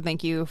 Danny, so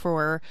thank you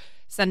for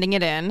sending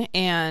it in.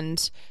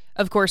 And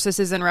of course, this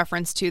is in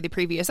reference to the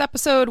previous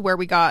episode where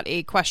we got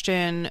a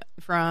question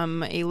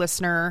from a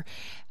listener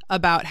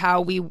about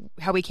how we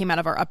came out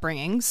of our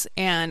upbringings.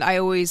 And I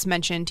always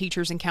mention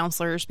teachers and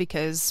counselors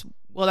because,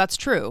 well, that's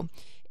true.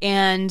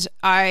 And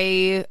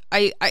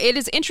it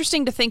is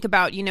interesting to think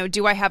about,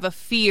 do I have a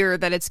fear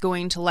that it's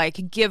going to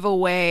give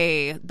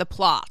away the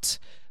plot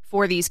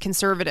for these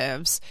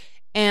conservatives?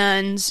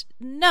 And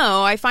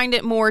no, I find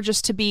it more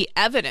just to be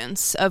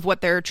evidence of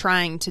what they're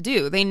trying to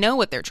do. They know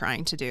what they're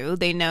trying to do.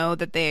 They know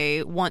that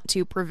they want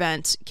to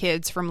prevent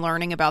kids from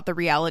learning about the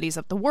realities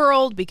of the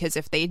world, because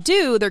if they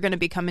do, they're going to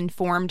become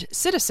informed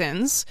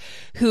citizens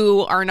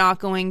who are not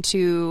going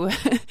to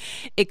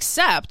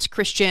accept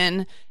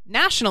Christian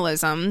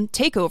nationalism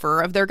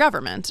takeover of their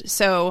government.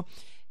 So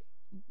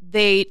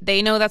they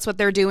know that's what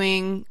they're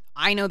doing.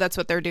 I know that's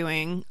what they're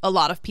doing. A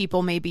lot of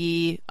people may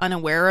be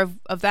unaware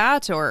of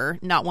that or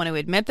not want to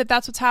admit that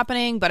that's what's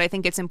happening, but I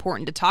think it's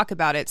important to talk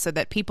about it so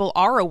that people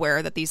are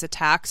aware that these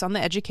attacks on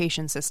the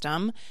education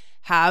system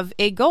have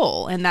a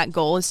goal, and that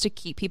goal is to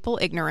keep people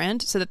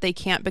ignorant so that they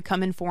can't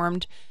become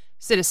informed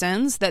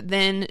citizens that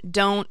then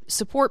don't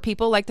support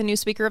people like the new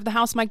Speaker of the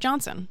House, Mike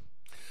Johnson.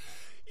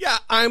 Yeah,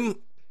 I'm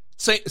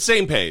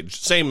same page,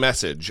 same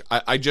message.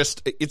 I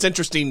just, it's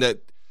interesting that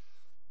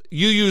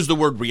you use the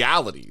word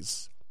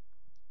realities.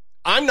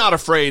 I'm not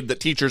afraid that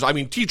teachers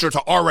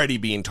are already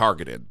being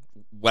targeted,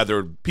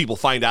 whether people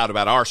find out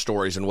about our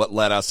stories and what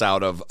led us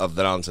out of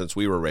the nonsense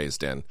we were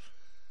raised in.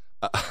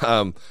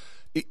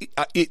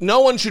 No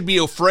one should be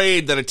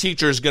afraid that a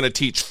teacher is going to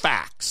teach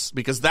facts,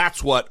 because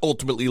that's what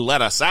ultimately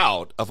led us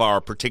out of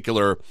our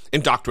particular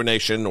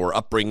indoctrination or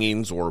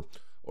upbringings or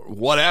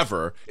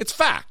whatever. It's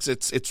facts.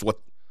 It's what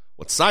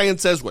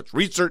science says, what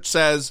research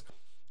says.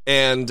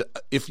 And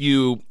if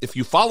you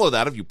follow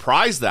that, if you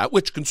prize that,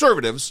 which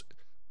conservatives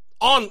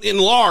in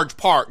large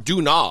part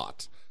do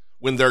not,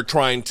 when they're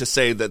trying to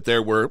say that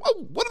there were,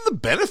 well, what are the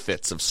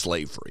benefits of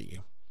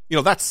slavery?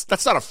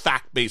 That's not a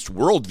fact-based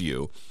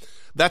worldview.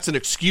 That's an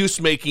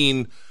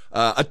excuse-making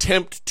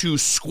attempt to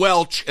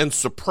squelch and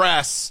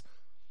suppress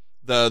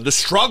the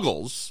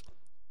struggles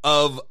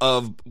of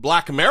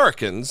Black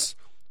Americans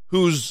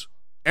whose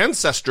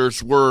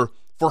ancestors were,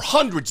 for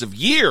hundreds of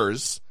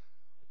years,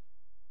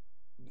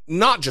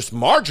 not just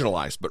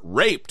marginalized, but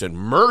raped and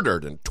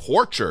murdered and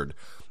tortured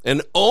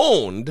and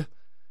owned.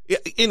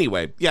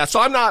 Anyway, yeah, so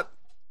I'm not...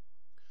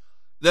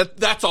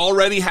 That's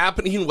already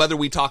happening, whether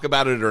we talk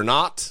about it or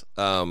not.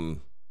 For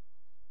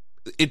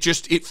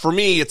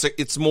me,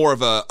 it's more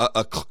of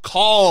a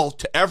call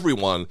to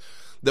everyone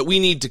that we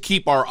need to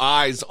keep our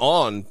eyes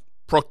on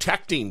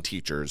protecting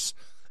teachers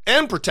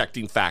and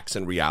protecting facts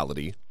and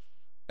reality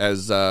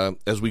as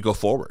we go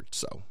forward.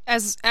 So,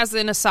 as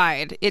an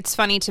aside, it's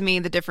funny to me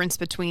the difference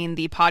between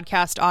the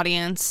podcast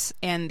audience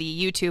and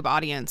the YouTube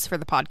audience for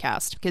the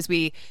podcast, because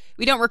we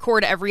don't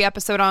record every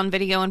episode on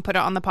video and put it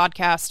on the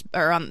podcast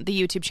or on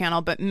the YouTube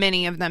channel, but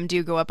many of them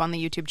do go up on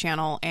the YouTube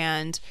channel.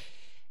 And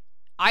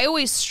I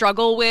always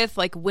struggle with,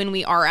 like, when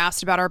we are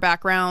asked about our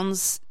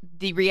backgrounds,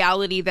 the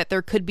reality that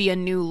there could be a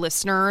new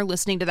listener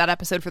listening to that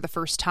episode for the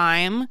first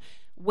time,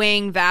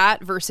 weighing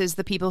that versus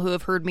the people who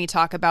have heard me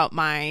talk about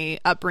my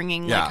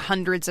upbringing like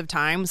hundreds of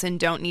times and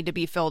don't need to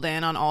be filled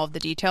in on all of the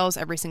details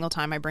every single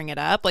time I bring it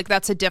up. Like,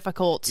 that's a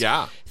difficult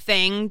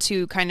thing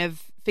to kind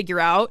of figure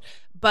out.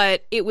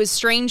 But it was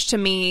strange to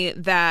me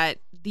that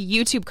the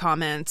YouTube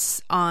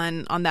comments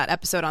on that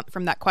episode,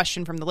 from that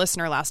question from the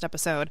listener last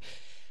episode,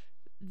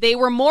 they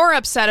were more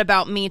upset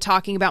about me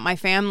talking about my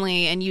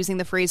family and using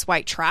the phrase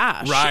white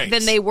trash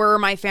than they were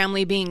my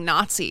family being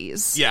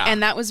Nazis. Yeah.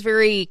 And that was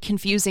very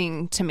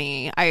confusing to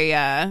me.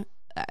 I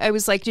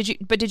was like, did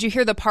you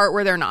hear the part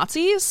where they're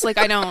Nazis? Like,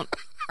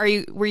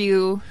 were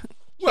you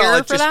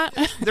here for that?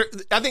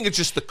 I think it's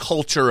just the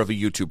culture of a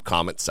YouTube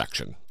comment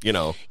section,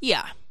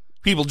 Yeah.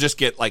 People just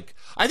get, like,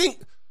 I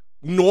think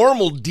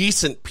normal,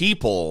 decent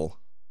people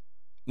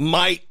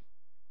might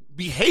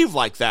behave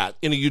like that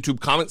in a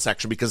YouTube comment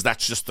section because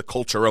that's just the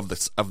culture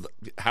of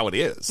how it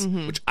is,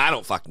 which I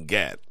don't fucking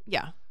get.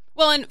 Yeah.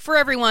 Well, and for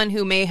everyone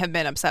who may have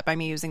been upset by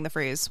me using the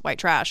phrase white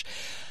trash,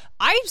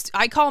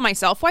 I call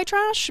myself white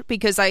trash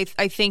because I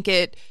think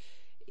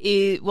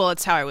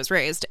it's how I was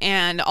raised.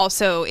 And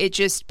also it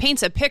just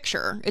paints a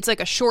picture. It's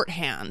like a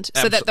shorthand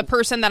so that the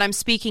person that I'm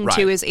speaking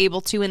to is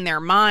able to, in their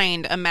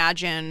mind,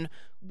 imagine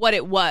what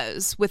it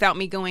was without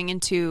me going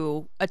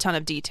into a ton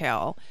of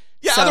detail.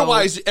 Yeah, so,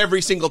 otherwise, every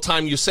single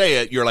time you say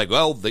it, you're like,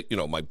 well,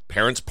 my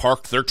parents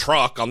parked their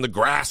truck on the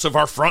grass of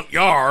our front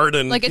yard.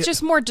 And like, it's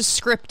just more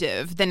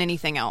descriptive than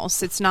anything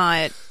else. It's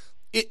not...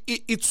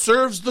 It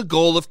serves the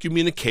goal of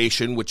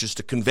communication, which is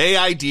to convey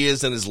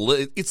ideas, and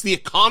it's the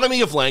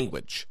economy of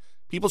language.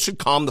 People should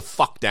calm the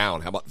fuck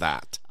down. How about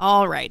that?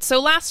 All right.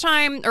 So last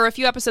time, or a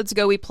few episodes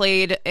ago, we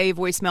played a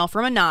voicemail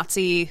from a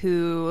Nazi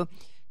who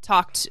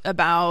talked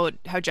about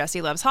how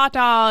Jesse loves hot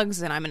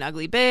dogs and I'm an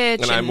ugly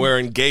bitch. And I'm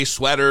wearing gay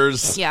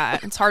sweaters. Yeah,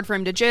 it's hard for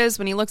him to jizz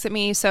when he looks at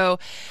me. So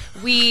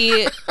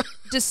we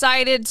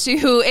decided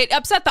it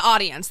upset the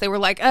audience. They were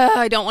like,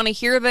 I don't want to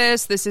hear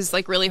this. This is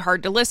like really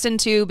hard to listen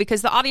to,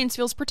 because the audience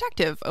feels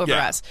protective over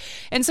us.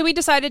 And so we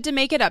decided to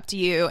make it up to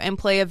you and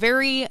play a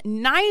very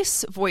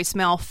nice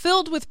voicemail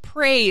filled with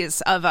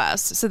praise of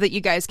us so that you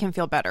guys can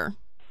feel better.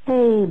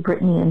 Hey,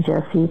 Brittany and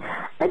Jesse.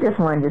 I just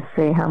wanted to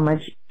say how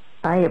much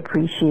I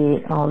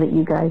appreciate all that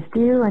you guys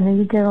do. I know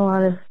you get a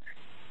lot of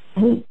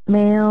hate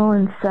mail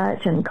and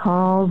such and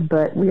calls,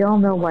 but we all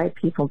know why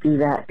people do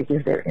that,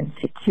 because they're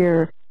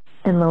insecure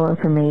and low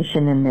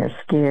information and they're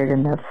scared,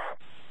 and that's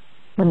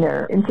when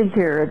they're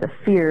insecure, the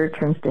fear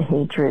turns to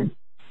hatred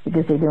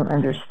because they don't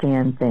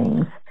understand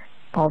things.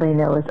 All they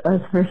know is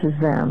us versus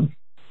them.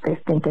 They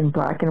think in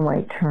black and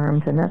white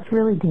terms, and that's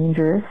really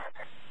dangerous.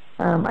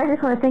 I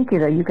just want to thank you,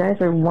 though. You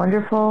guys are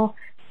wonderful.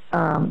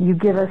 You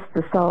give us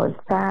the solid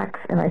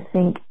facts, and I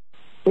think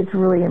it's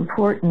really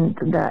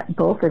important that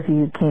both of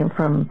you came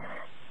from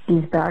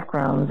these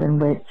backgrounds in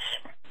which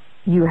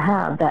you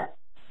have that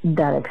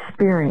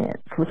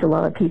experience, which a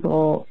lot of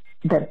people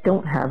that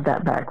don't have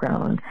that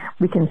background,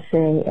 we can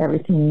say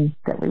everything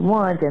that we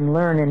want and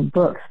learn in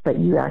books, but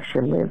you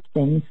actually lived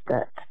things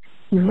that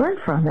you've learned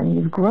from and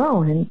you've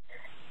grown, and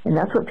And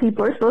that's what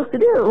people are supposed to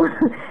do.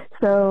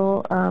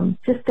 So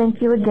just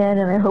thank you again,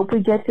 and I hope we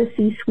get to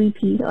see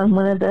Sweetie on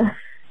one of the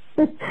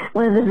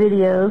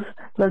videos.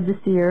 Love to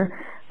see her.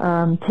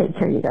 Take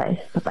care, you guys.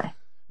 Bye-bye.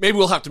 Maybe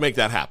we'll have to make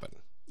that happen.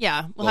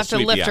 Yeah, we'll have to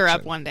lift her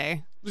up one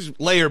day.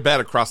 Just lay her bed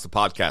across the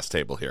podcast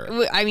table here.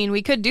 I mean,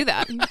 we could do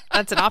that.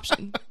 That's an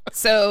option.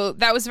 So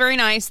that was very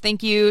nice.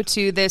 Thank you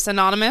to this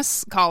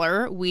anonymous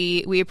caller.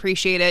 We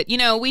appreciate it. You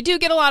know, we do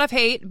get a lot of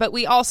hate, but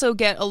we also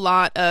get a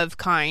lot of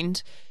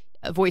kind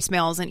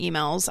voicemails and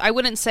emails. I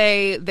wouldn't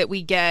say that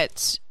we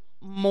get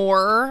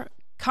more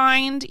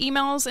kind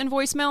emails and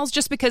voicemails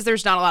just because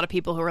there's not a lot of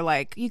people who are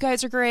like, you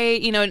guys are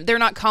great. You know, they're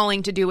not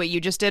calling to do what you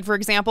just did, for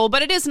example,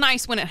 but it is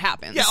nice when it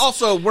happens. Yeah,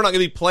 also, we're not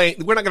going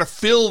to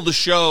fill the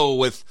show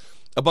with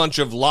a bunch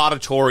of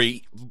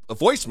laudatory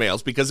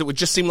voicemails because it would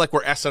just seem like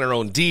we're S-ing our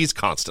own Ds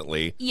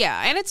constantly.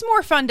 Yeah, and it's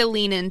more fun to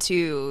lean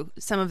into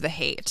some of the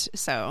hate,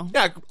 so.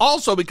 Yeah,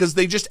 also because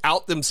they just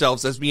out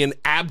themselves as being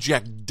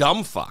abject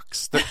dumb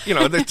fucks. You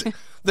know,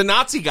 the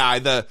Nazi guy,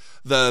 the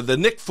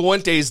Nick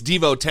Fuentes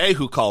devotee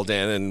who called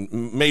in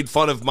and made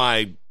fun of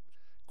my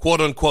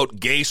quote-unquote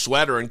gay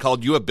sweater and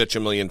called you a bitch a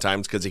million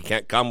times because he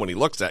can't come when he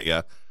looks at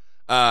you.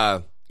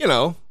 You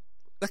know,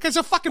 that guy's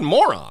a fucking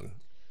moron.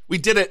 We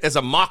did it as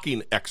a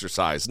mocking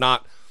exercise,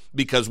 not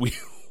because we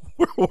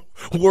were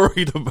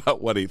worried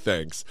about what he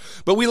thinks.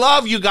 But we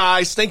love you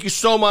guys. Thank you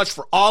so much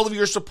for all of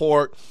your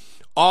support,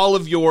 all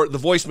of the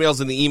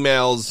voicemails and the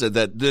emails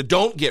that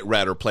don't get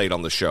read or played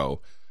on the show.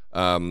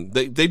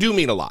 They do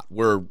mean a lot.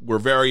 We're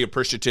very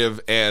appreciative,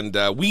 and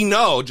we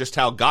know just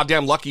how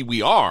goddamn lucky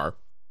we are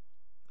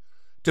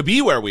to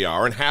be where we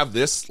are and have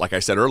this, like I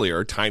said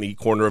earlier, tiny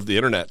corner of the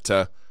internet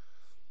to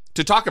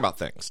talk about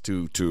things,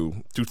 to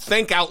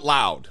think out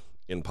loud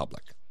in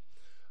public.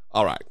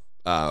 All right.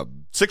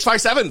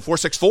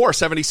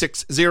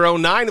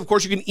 657-464-7609. Of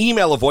course, you can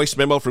email a voice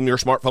memo from your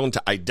smartphone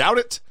to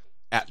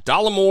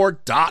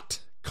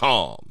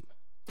idoubt@dollamore.com.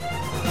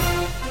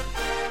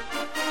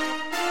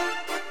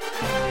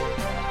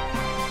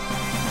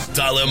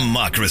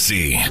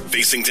 Dollamocracy.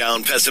 Facing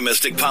down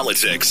pessimistic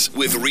politics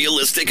with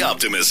realistic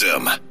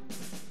optimism.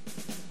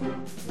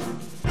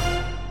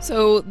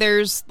 So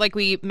there's, like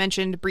we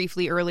mentioned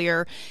briefly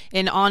earlier,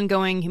 an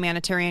ongoing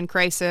humanitarian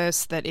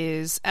crisis that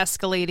is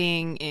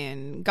escalating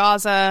in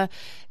Gaza.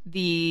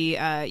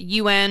 The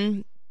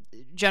UN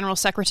General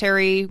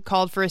Secretary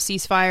called for a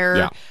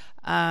ceasefire.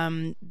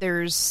 Yeah.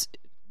 There's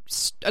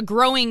a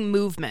growing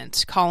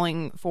movement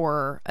calling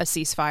for a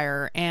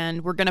ceasefire,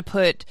 and we're going to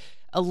put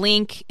a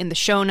link in the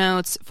show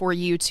notes for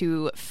you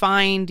to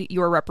find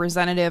your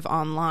representative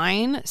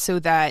online so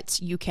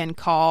that you can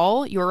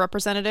call your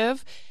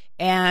representative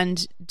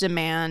and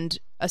demand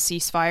a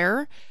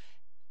ceasefire.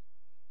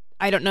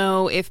 I don't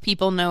know if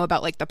people know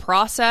about like the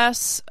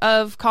process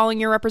of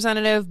calling your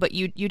representative, but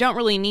you don't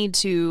really need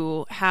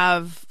to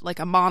have like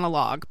a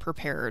monologue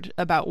prepared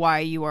about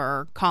why you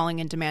are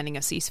calling and demanding a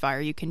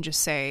ceasefire. You can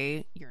just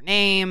say your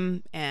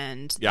name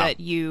and that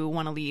you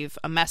want to leave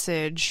a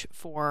message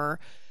for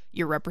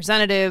your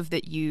representative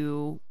that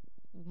you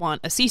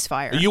want a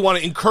ceasefire. You want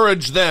to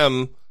encourage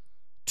them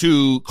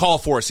to call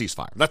for a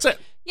ceasefire. That's it.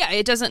 Yeah,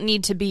 it doesn't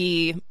need to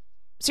be...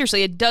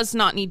 Seriously, it does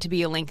not need to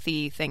be a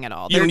lengthy thing at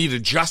all. You don't need to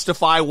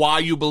justify why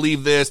you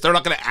believe this. They're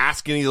not going to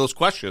ask any of those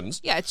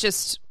questions. Yeah, it's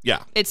just...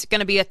 Yeah. It's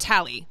going to be a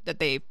tally that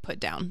they put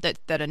down,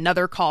 that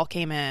another call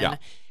came in. Yeah.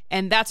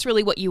 And that's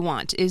really what you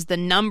want, is the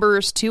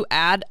numbers to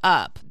add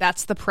up.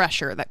 That's the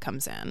pressure that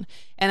comes in.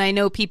 And I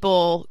know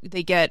people,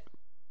 they get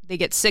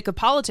sick of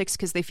politics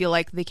because they feel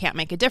like they can't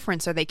make a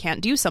difference or they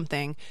can't do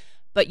something.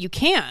 But you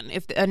can.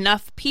 If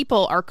enough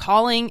people are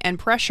calling and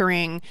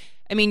pressuring...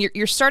 I mean,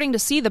 you're starting to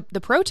see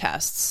the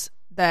protests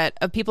that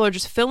people are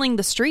just filling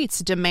the streets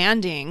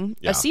demanding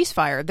a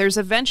ceasefire. There's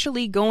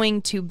eventually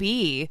going to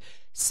be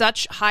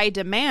such high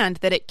demand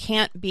that it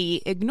can't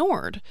be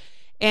ignored.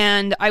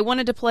 And I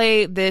wanted to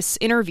play this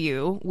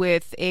interview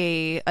with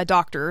a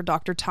doctor,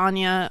 Dr.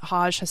 Tanya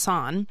Haj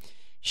Hassan.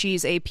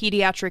 She's a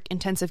pediatric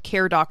intensive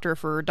care doctor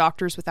for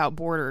Doctors Without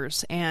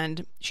Borders,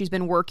 and she's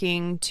been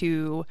working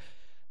to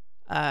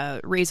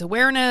raise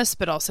awareness,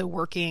 but also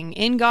working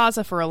in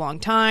Gaza for a long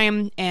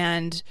time.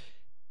 And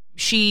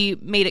she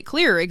made it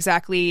clear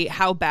exactly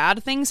how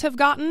bad things have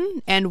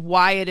gotten and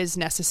why it is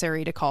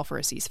necessary to call for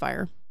a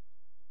ceasefire.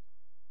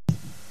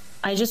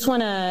 I just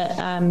want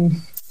to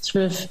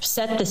sort of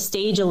set the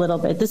stage a little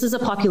bit. This is a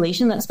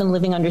population that's been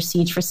living under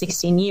siege for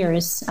 16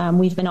 years.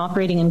 We've been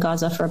operating in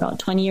Gaza for about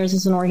 20 years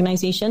as an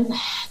organization.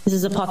 This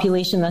is a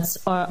population that's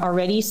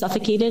already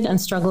suffocated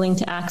and struggling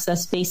to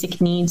access basic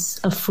needs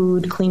of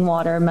food, clean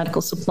water,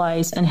 medical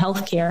supplies, and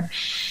healthcare.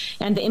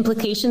 And the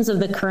implications of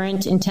the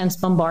current intense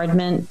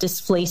bombardment,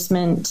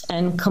 displacement,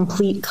 and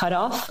complete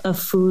cutoff of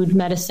food,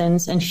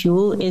 medicines, and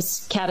fuel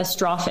is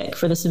catastrophic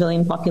for the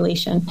civilian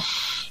population.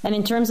 And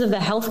in terms of the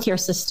healthcare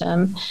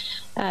system,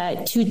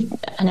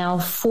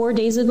 4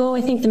 days ago,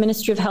 I think the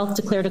Ministry of Health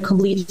declared a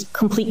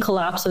complete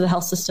collapse of the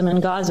health system in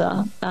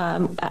Gaza.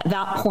 At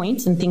that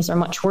point, and things are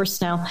much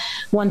worse now,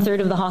 1/3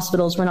 of the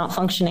hospitals were not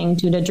functioning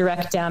due to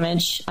direct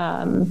damage,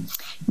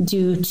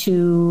 due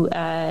to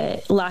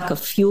lack of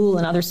fuel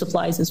and other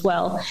supplies as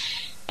well.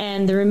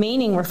 And the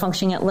remaining were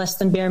functioning at less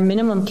than bare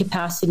minimum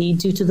capacity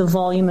due to the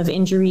volume of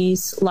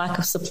injuries, lack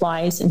of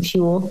supplies and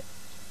fuel.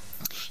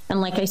 And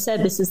like I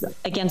said, this is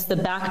against the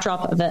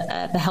backdrop of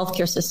the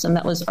healthcare system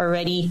that was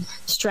already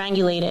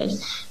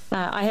strangulated.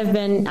 I had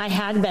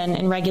been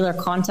in regular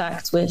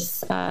contact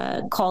with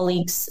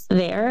colleagues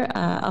there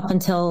up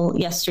until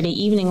yesterday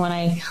evening, when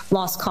I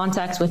lost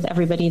contact with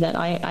everybody that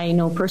I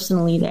know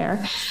personally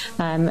there.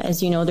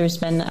 As you know, there's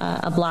been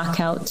a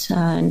blackout,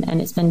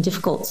 and it's been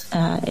difficult,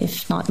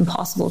 if not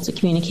impossible, to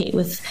communicate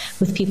with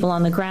people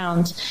on the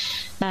ground.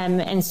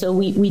 And so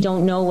we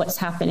don't know what's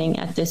happening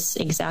at this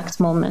exact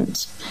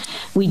moment.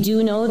 We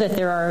do know that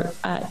there are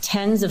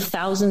tens of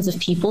thousands of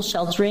people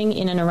sheltering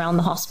in and around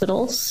the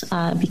hospitals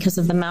because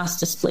of the mass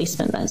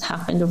displacement that's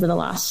happened over the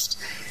last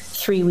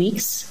 3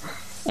 weeks.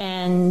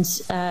 And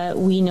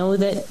we know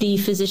that the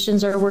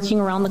physicians are working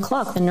around the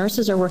clock, the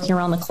nurses are working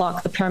around the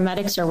clock, the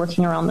paramedics are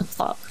working around the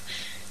clock.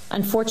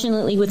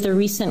 Unfortunately, with the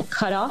recent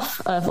cutoff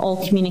of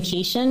all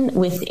communication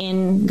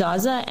within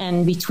Gaza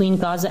and between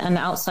Gaza and the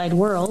outside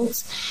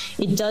world,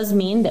 it does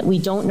mean that we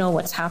don't know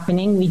what's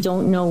happening. We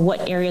don't know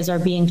what areas are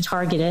being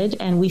targeted,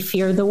 and we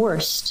fear the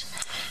worst.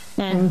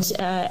 And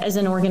as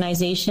an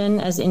organization,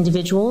 as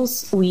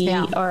individuals, we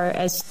are,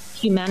 as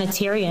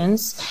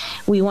humanitarians,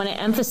 we want to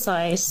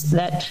emphasize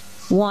that,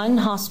 one,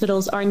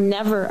 hospitals are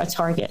never a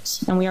target,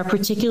 and we are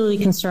particularly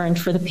concerned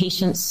for the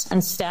patients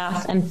and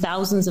staff and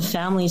thousands of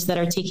families that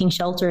are taking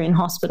shelter in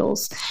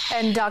hospitals.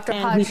 And Dr.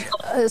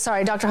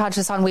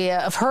 Hodgson, we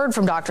have heard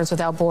from Doctors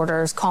Without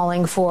Borders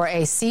calling for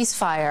a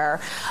ceasefire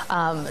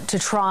to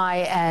try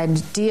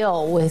and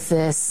deal with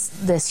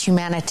this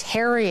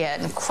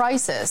humanitarian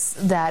crisis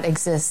that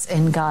exists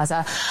in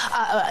Gaza.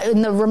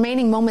 In the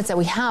remaining moments that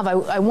we have,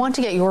 I want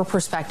to get your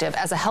perspective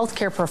as a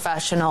healthcare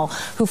professional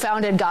who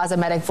founded Gaza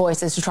Medic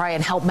Voices to try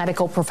and help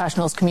medical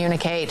professionals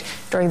communicate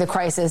during the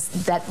crisis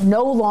that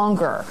no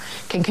longer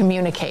can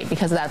communicate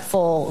because of that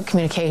full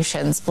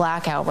communications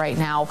blackout right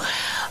now.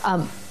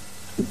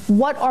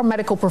 What are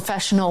medical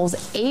professionals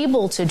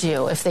able to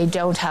do if they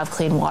don't have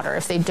clean water,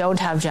 if they don't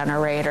have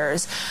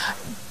generators?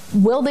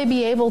 Will they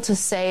be able to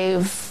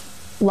save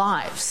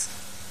lives?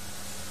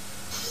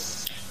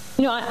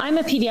 You know, I'm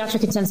a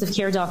pediatric intensive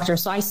care doctor,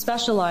 so I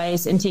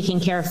specialize in taking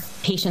care of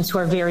patients who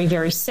are very,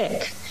 very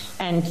sick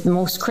and the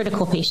most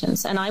critical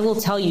patients. And I will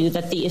tell you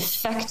that the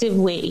effective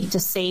way to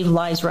save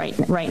lives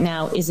right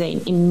now is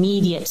an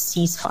immediate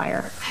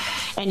ceasefire.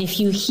 And if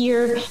you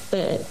hear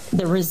the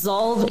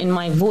resolve in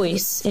my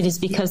voice, it is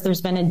because there's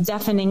been a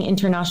deafening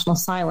international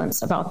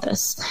silence about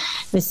this.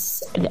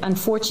 This,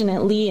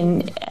 unfortunately,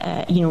 and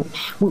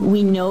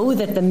we know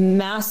that the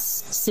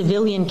mass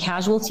civilian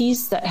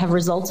casualties that have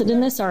resulted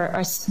in this are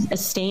a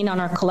stain on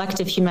our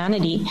collective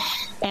humanity.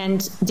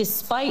 And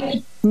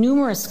despite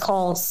numerous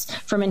calls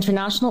from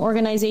international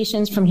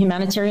organizations, from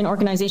humanitarian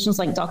organizations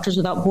like Doctors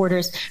Without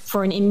Borders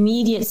for an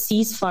immediate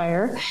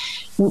ceasefire,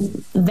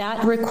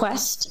 that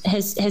request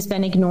has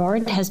been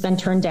ignored, has been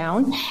turned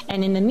down.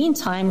 And in the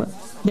meantime,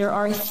 there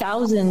are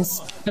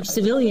thousands of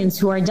civilians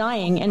who are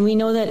dying. And we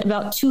know that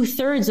about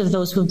 2/3 of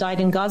those who've died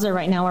in Gaza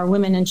right now are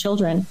women and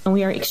children. And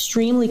we are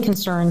extremely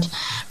concerned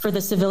for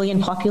the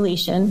civilian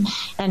population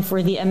and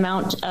for the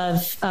amount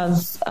of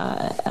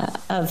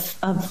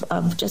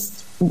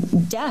just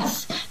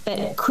death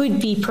that could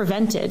be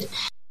prevented.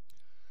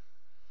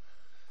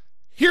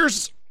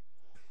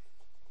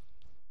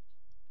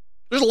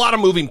 There's a lot of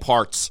moving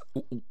parts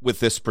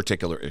with this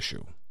particular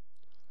issue.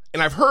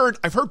 And I've heard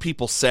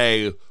people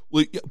say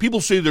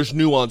there's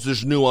nuance.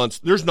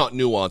 There's not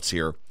nuance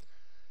here.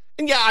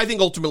 And yeah, I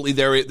think ultimately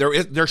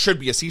there should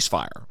be a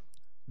ceasefire,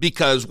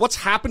 because what's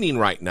happening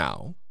right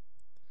now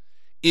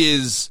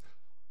is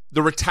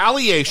the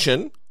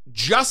retaliation,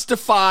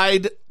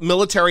 justified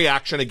military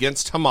action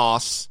against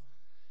Hamas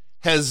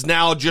has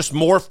now just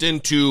morphed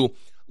into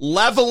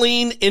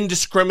leveling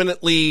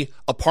indiscriminately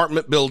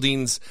apartment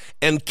buildings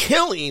and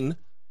killing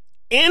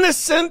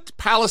innocent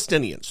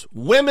Palestinians.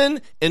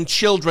 Women and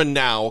children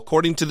now,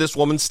 according to this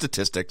woman's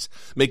statistics,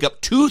 make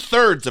up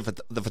 2/3 of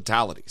the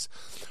fatalities.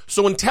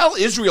 So until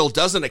Israel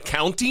does an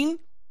accounting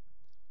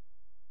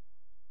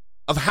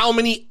of how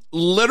many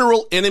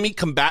literal enemy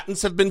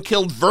combatants have been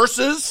killed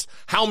versus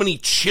how many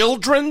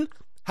children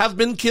have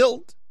been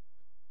killed,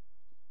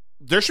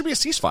 there should be a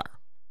ceasefire.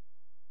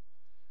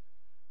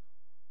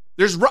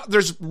 There's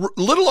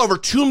little over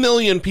 2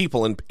 million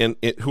people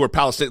who are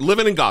Palestinian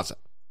living in Gaza.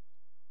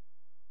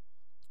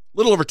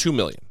 Little over 2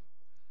 million.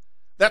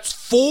 That's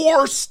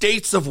 4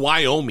 states of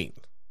Wyoming.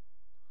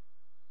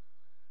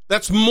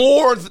 That's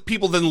more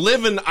people than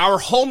live in our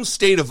home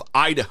state of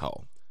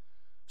Idaho.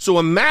 So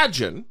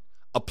imagine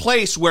a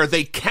place where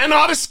they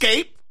cannot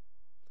escape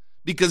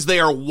because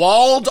they are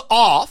walled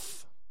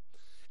off.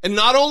 And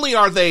not only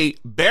are they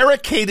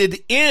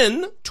barricaded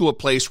in to a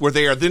place where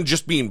they are then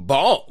just being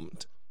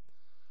bombed,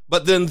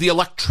 but then the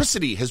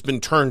electricity has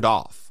been turned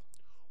off.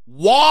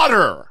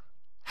 Water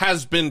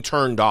has been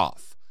turned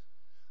off.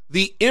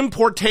 The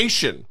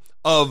importation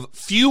of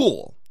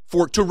fuel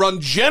to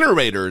run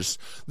generators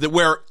that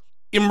where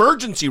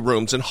emergency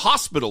rooms and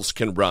hospitals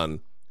can run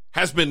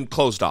has been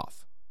closed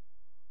off.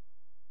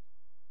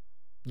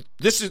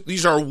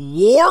 These are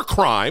war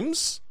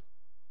crimes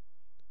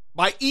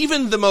by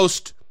even the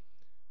most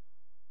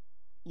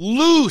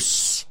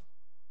loose,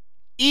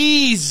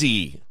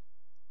 easy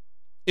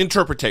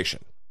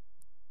interpretation.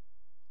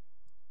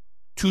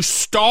 To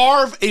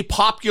starve a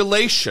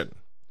population,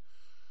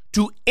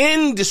 to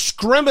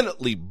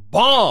indiscriminately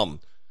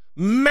bomb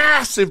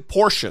massive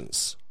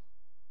portions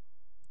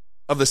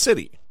of the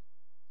city,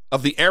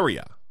 of the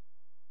area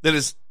that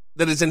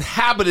is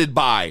inhabited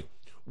by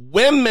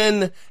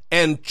women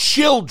and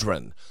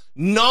children,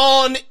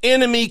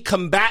 non-enemy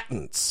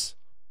combatants,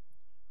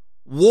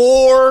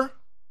 war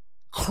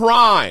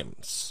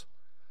crimes.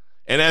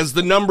 And as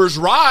the numbers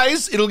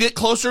rise, it'll get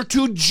closer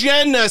to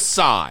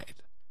genocide.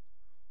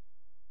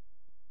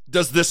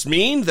 Does this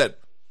mean that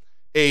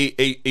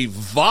a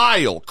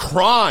vile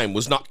crime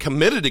was not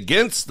committed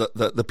against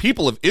the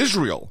people of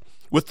Israel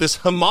with this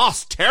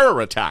Hamas terror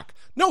attack?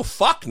 No,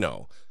 fuck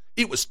no.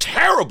 It was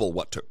terrible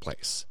what took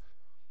place.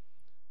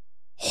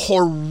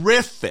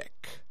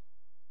 Horrific.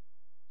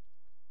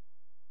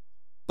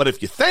 But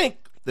if you think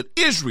that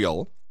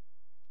Israel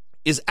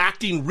is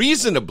acting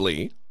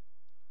reasonably,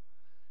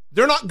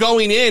 they're not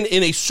going in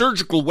a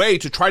surgical way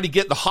to try to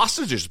get the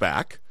hostages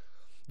back.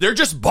 They're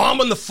just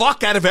bombing the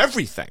fuck out of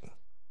everything.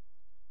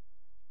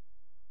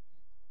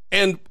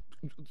 And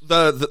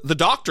the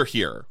doctor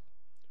here,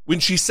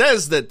 when she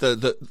says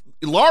that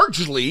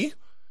largely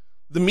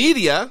the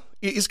media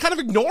is kind of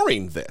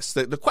ignoring this.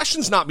 The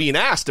question's not being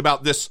asked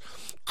about this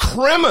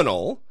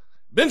criminal,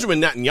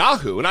 Benjamin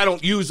Netanyahu, and I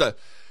don't use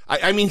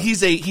I mean,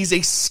 he's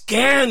a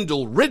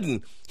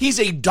scandal-ridden, he's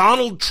a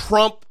Donald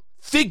Trump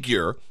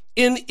figure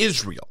in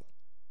Israel.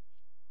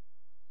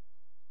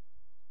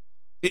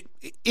 It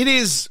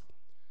is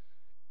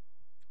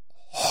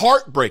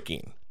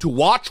heartbreaking to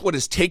watch what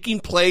is taking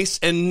place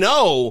and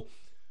know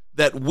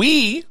that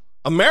we,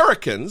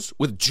 Americans,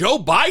 with Joe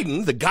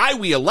Biden, the guy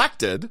we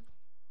elected,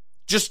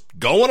 just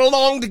going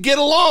along to get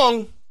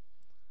along,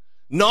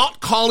 not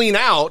calling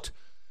out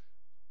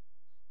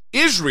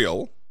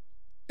Israel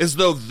as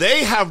though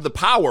they have the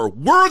power.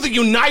 We're the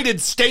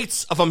United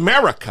States of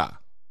America.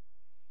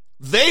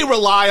 They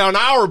rely on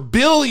our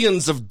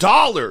billions of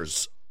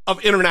dollars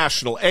of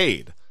international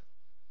aid.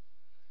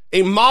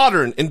 A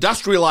modern,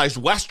 industrialized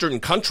Western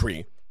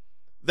country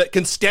that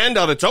can stand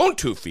on its own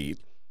 2 feet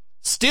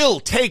still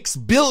takes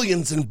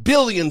billions and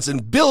billions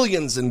and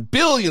billions and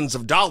billions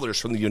of dollars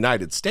from the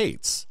United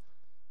States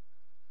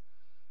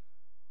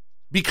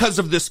because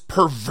of this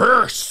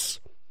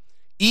perverse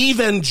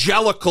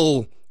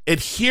evangelical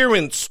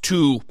adherence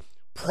to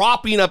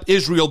propping up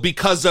Israel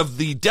because of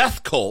the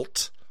death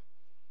cult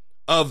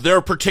of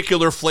their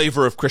particular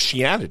flavor of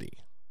Christianity.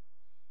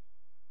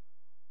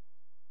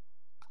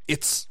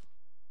 It's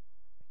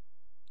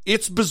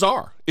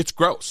bizarre. It's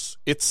gross.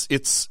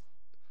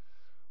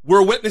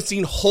 We're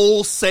witnessing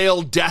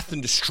wholesale death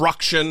and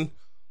destruction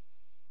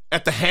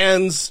at the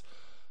hands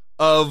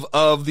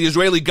of the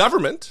Israeli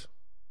government,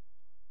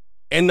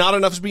 and not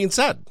enough is being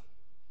said.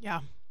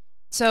 Yeah.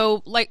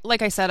 So,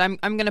 like I said, I'm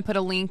going to put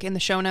a link in the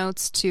show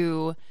notes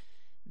to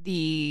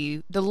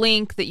the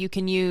link that you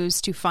can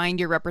use to find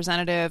your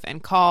representative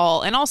and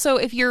call. And also,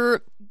 if you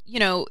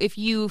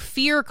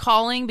fear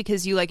calling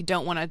because you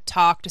don't want to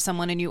talk to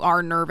someone and you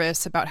are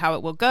nervous about how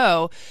it will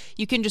go,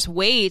 you can just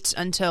wait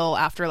until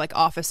after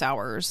office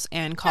hours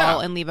and call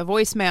and leave a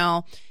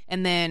voicemail.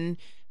 And then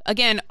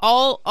again,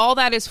 all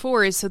that is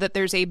for is so that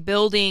there's a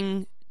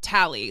building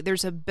tally.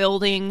 There's a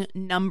building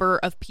number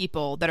of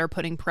people that are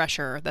putting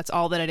pressure. That's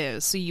all that it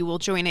is. So you will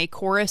join a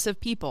chorus of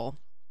people.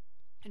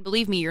 And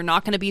believe me, you're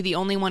not going to be the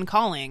only one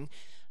calling.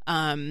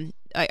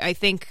 I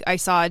think I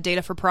saw a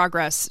Data for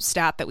Progress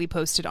stat that we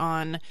posted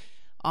on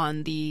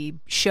the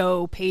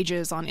show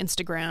pages on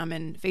Instagram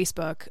and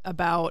Facebook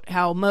about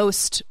how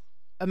most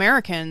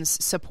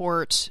Americans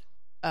support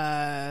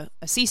a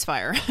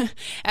ceasefire.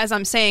 As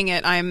I'm saying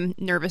it, I'm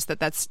nervous that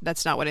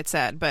that's not what it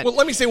said. But well,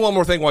 let me say one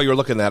more thing while you're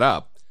looking that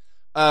up.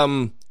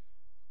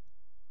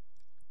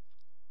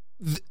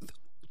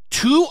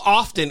 Too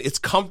often it's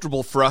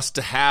comfortable for us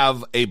to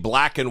have a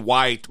black and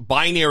white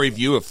binary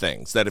view of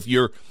things, that if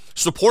you're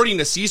supporting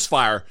a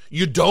ceasefire,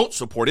 you don't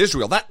support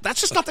Israel. That's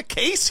just not the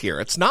case here.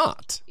 It's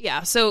not.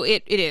 Yeah, so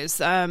it is.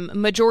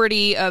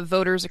 Majority of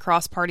voters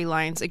across party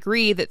lines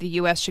agree that the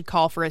U.S. should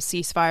call for a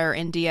ceasefire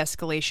and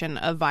de-escalation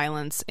of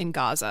violence in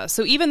Gaza.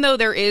 So even though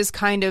there is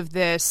kind of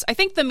this, I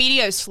think the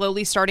media is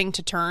slowly starting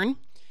to turn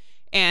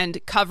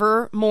and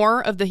cover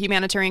more of the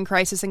humanitarian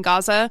crisis in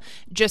Gaza.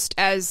 Just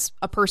as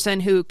a person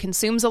who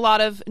consumes a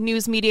lot of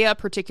news media,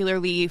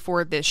 particularly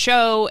for this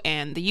show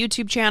and the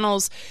YouTube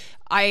channels,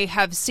 I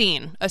have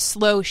seen a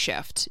slow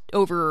shift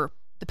over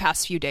the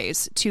past few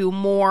days to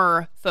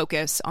more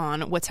focus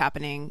on what's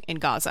happening in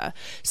Gaza.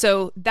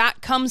 So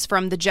that comes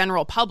from the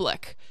general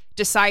public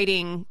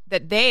deciding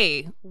that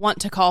they want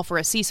to call for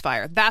a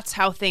ceasefire. That's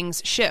how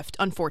things shift,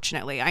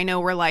 unfortunately. I know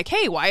we're like,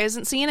 hey, why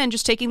isn't CNN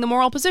just taking the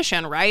moral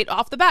position right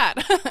off the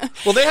bat?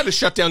 Well, they had to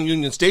shut down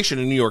Union Station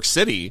in New York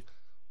City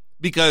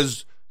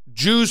because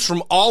Jews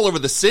from all over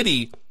the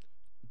city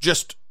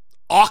just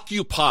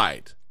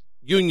occupied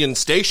Union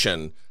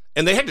Station,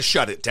 and they had to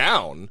shut it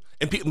down.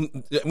 And people,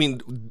 I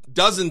mean,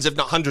 dozens, if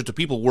not hundreds of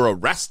people were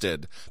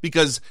arrested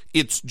because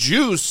it's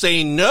Jews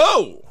saying,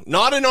 no,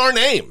 not in our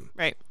name.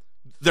 Right.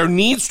 There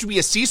needs to be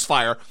a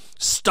ceasefire.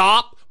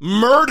 Stop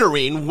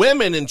murdering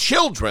women and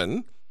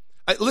children.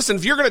 Listen,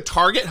 if you're going to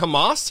target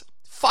Hamas,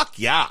 fuck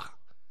yeah.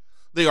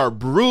 They are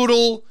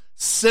brutal,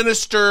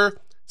 sinister,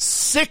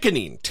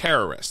 sickening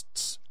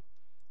terrorists.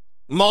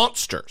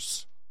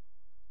 Monsters.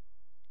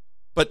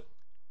 But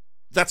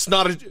that's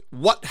not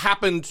what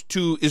happened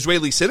to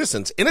Israeli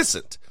citizens,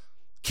 innocent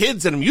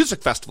kids at a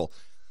music festival.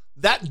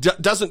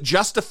 That doesn't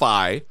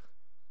justify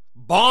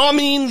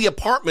bombing the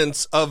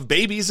apartments of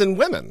babies and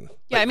women.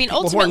 Yeah, I mean,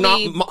 ultimately,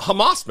 ultimately, who are not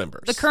Hamas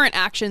members. The current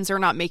actions are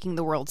not making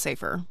the world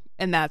safer,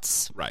 and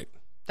that's right.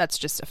 That's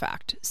just a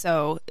fact.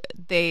 So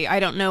I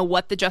don't know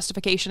what the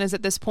justification is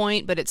at this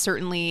point, but it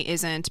certainly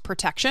isn't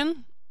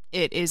protection.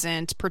 It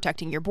isn't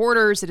protecting your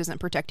borders. It isn't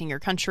protecting your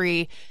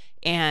country,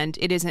 and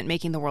it isn't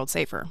making the world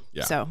safer.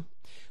 Yeah. So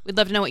we'd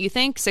love to know what you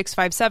think.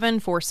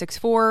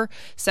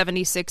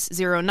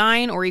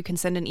 657-464-7609, or you can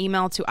send an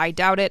email to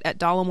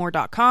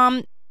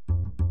idoubtit@dollemore.com.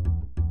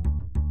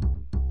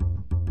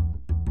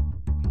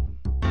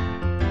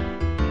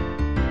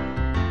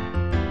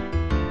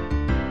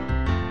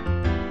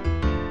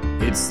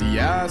 It's the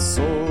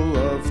asshole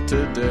of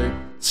today.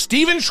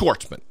 Steven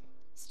Schwarzman.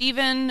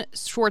 Steven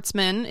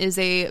Schwarzman is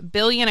a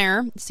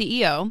billionaire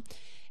CEO,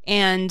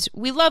 and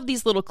we love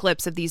these little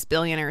clips of these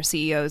billionaire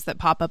CEOs that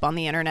pop up on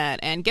the internet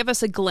and give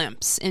us a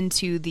glimpse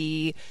into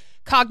the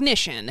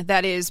cognition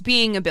that is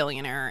being a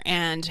billionaire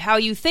and how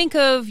you think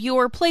of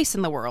your place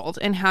in the world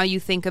and how you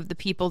think of the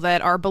people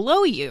that are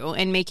below you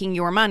and making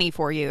your money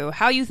for you,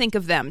 how you think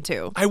of them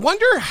too. I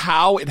wonder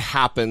how it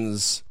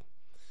happens.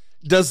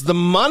 Does the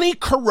money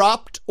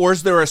corrupt, or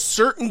is there a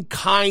certain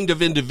kind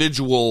of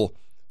individual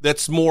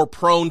that's more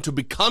prone to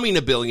becoming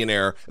a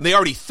billionaire? And they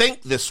already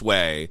think this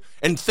way,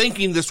 and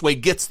thinking this way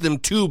gets them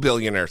to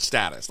billionaire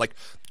status. Like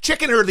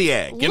chicken or the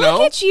egg, you know?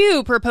 Look at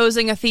you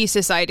proposing a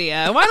thesis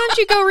idea. Why don't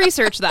you go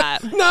research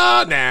that?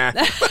 Nah.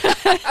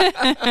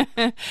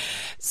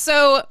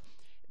 So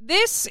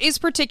this is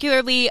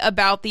particularly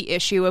about the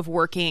issue of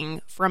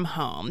working from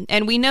home.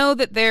 And we know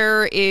that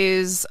there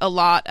is a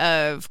lot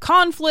of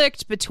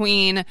conflict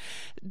between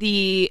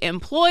the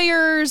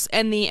employers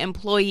and the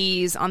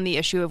employees on the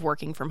issue of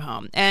working from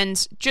home.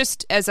 And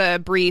just as a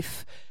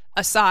brief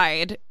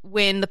aside,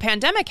 when the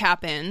pandemic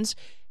happened,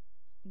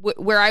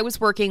 where I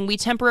was working, we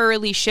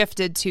temporarily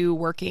shifted to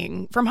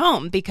working from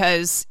home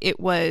because it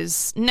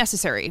was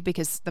necessary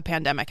because the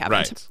pandemic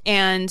happened. Right.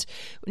 And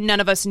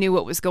none of us knew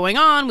what was going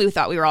on. We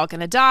thought we were all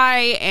going to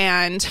die.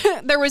 And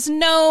there was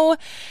no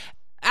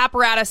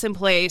apparatus in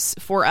place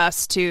for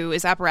us to,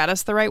 is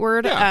apparatus the right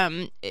word? Yeah.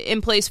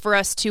 In place for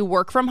us to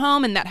work from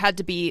home, and that had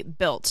to be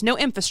built. No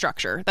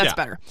infrastructure. That's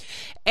better.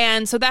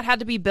 And so that had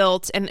to be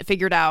built and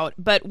figured out.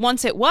 But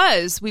once it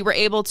was, we were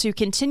able to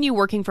continue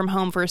working from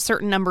home for a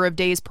certain number of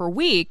days per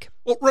week.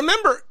 Well,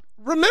 remember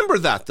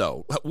that,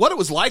 though, what it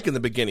was like in the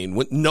beginning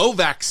with no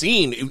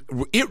vaccine.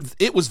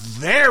 It was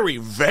very,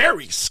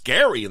 very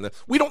scary. And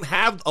we don't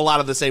have a lot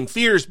of the same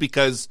fears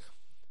because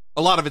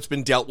a lot of it's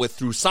been dealt with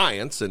through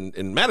science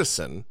and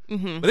medicine.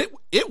 Mm-hmm. But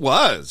it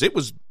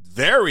was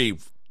very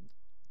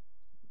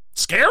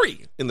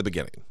scary in the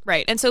beginning.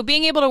 Right. And so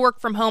being able to work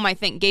from home, I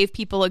think, gave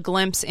people a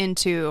glimpse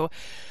into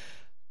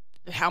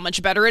how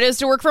much better it is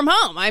to work from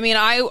home. I mean,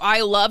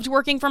 I loved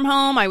working from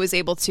home. I was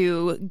able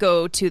to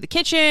go to the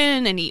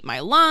kitchen and eat my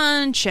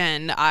lunch,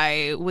 and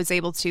I was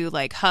able to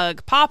like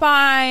hug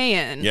Popeye,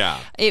 and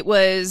it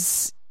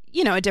was,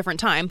 you know, a different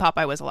time.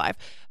 Popeye was alive,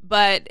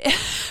 but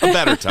a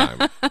better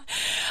time.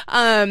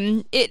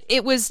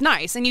 It was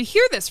nice. And you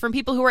hear this from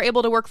people who are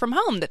able to work from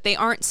home, that they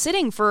aren't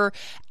sitting for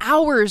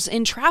hours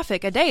in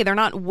traffic a day. They're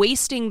not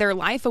wasting their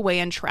life away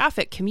in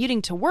traffic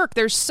commuting to work.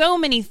 There's so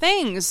many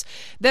things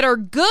that are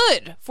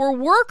good for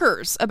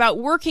workers about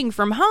working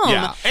from home.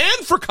 Yeah,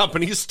 and for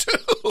companies too.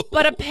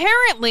 But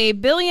apparently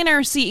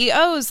billionaire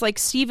CEOs like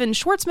Steven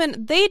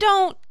Schwarzman, they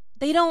don't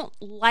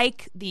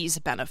like these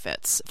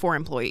benefits for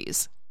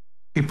employees.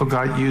 People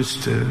got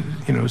used to,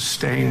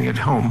 staying at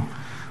home,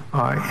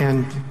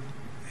 and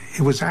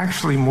it was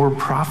actually more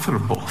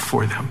profitable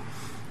for them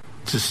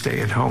to stay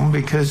at home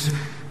because,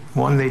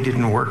 one, they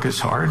didn't work as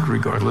hard,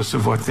 regardless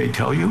of what they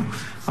tell you,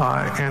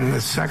 and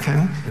the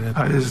second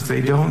is they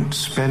don't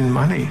spend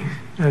money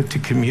to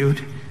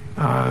commute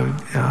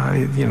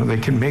They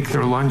can make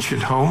their lunch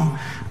at home.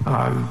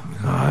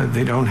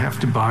 They don't have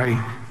to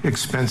buy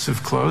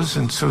expensive clothes,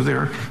 and so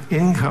their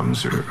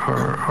incomes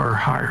are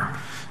higher.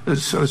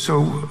 Just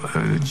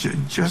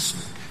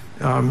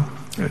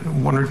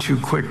one or two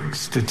quick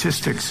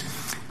statistics.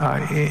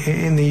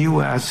 In the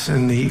U.S.,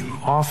 in the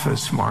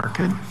office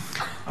market,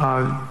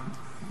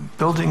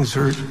 buildings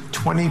are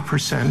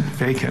 20%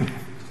 vacant,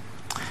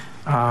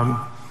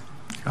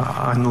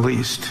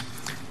 unleased.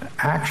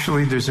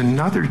 Actually, there's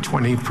another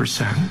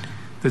 20%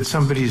 that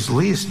somebody's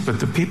leased, but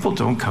the people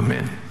don't come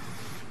in.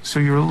 So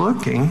you're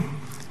looking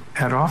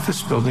at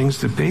office buildings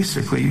that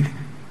basically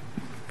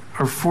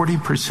are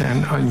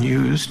 40%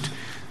 unused.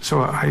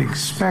 So I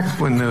expect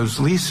when those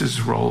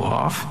leases roll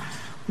off,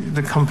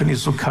 the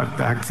companies will cut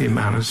back the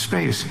amount of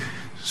space.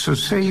 So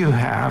say you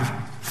have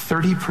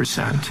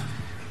 30%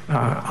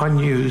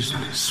 unused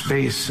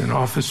space in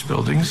office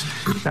buildings.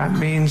 That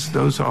means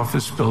those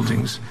office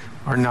buildings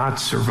are not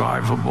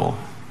survivable,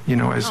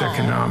 as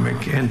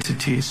economic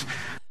entities.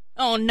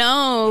 Oh,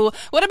 no.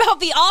 What about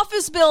the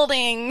office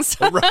buildings?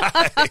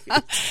 Right.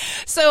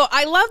 So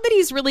I love that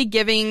he's really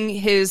giving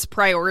his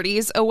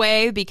priorities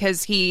away,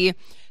 because he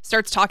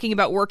starts talking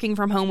about working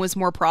from home was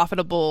more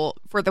profitable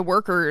for the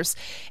workers.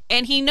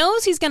 And he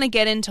knows he's going to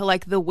get into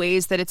like the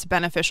ways that it's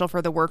beneficial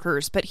for the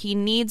workers, but he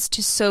needs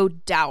to sow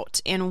doubt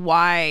in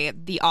why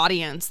the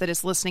audience that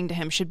is listening to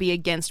him should be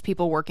against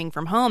people working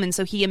from home. And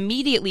so he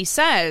immediately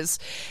says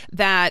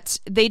that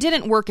they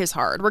didn't work as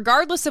hard.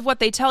 Regardless of what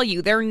they tell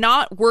you, they're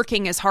not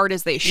working as hard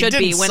as they should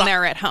be when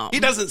they're at home. He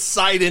doesn't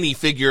cite any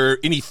figure,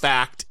 any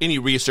fact, any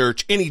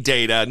research, any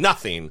data,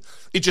 nothing.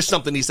 It's just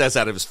something he says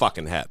out of his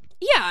fucking head.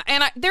 Yeah,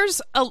 and there's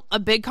a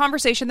big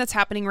conversation that's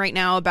happening right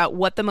now about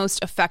what the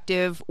most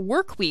effective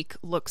work week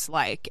looks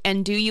like.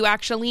 And do you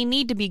actually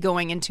need to be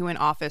going into an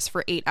office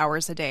for 8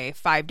 hours a day,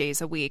 5 days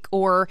a week?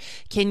 Or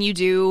can you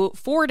do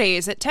 4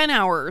 days at 10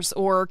 hours?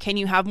 Or can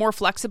you have more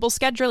flexible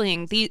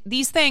scheduling?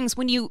 These things,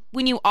 when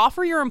you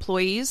offer your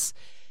employees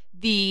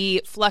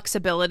the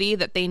flexibility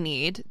that they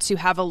need to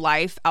have a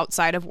life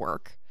outside of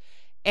work,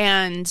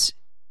 and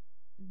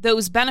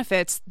those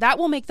benefits, that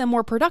will make them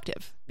more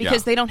productive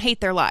because they don't hate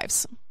their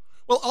lives.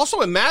 Well,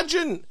 also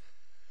imagine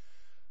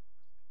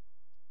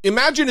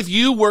if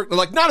you worked,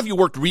 like, not if you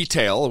worked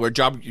retail, where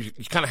job you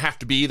kind of have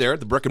to be there at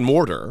the brick and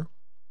mortar,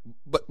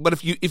 but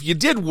if you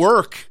did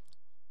work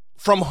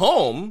from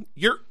home,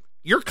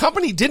 your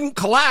company didn't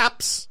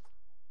collapse.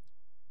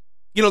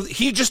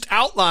 He just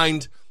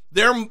outlined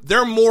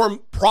they're more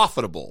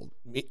profitable.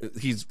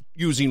 He's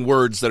using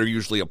words that are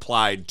usually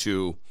applied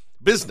to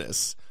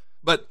business,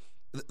 but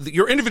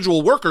your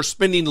individual worker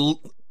spending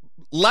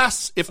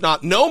less, if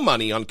not no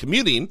money on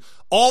commuting,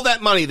 all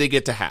that money they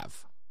get to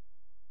have.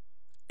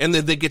 And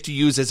then they get to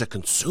use as a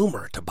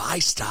consumer to buy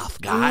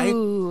stuff, guy.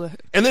 Ooh.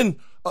 And then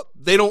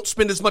they don't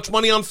spend as much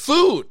money on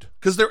food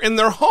because they're in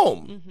their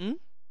home. Mm-hmm.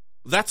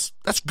 That's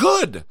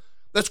good.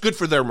 That's good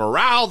for their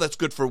morale. That's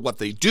good for what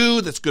they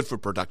do. That's good for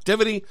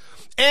productivity.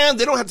 And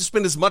they don't have to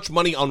spend as much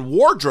money on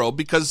wardrobe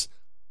because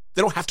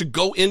they don't have to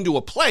go into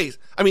a place.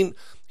 I mean,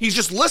 he's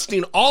just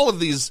listing all of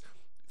these.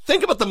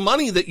 Think about the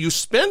money that you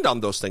spend on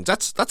those things.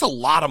 That's a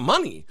lot of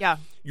money. Yeah.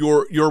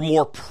 You're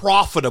more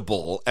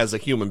profitable as a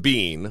human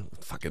being.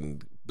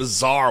 Fucking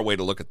bizarre way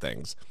to look at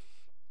things.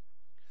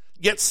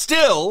 Yet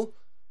still,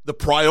 the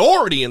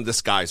priority in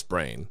this guy's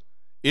brain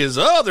is,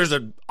 there's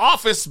an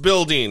office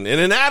building, an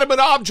inanimate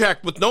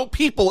object with no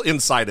people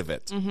inside of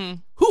it. Mm-hmm.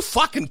 Who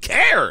fucking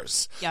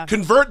cares? Yeah.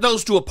 Convert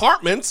those to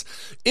apartments,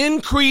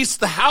 increase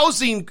the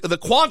housing, the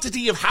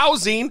quantity of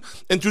housing,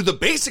 and through the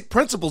basic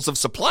principles of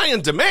supply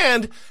and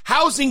demand,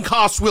 housing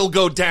costs will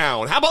go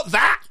down. How about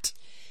that?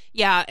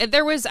 Yeah,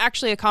 there was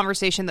actually a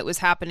conversation that was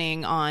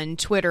happening on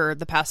Twitter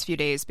the past few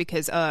days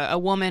because a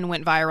woman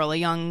went viral, a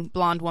young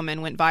blonde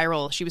woman went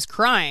viral. She was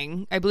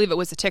crying. I believe it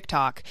was a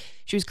TikTok.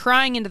 She was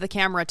crying into the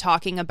camera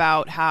talking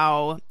about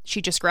how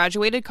she just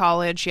graduated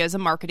college. She has a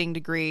marketing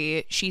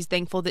degree. She's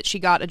thankful that she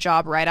got a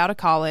job right out of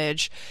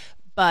college,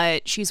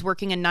 but she's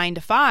working a 9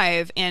 to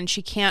 5 and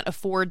she can't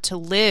afford to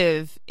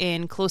live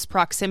in close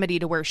proximity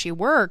to where she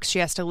works. She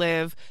has to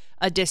live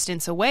a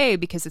distance away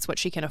because it's what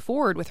she can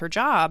afford with her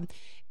job.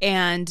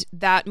 And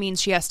that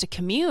means she has to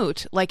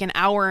commute like an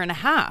hour and a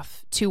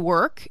half to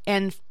work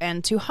and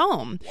to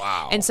home.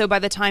 Wow. And so by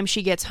the time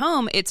she gets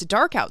home, it's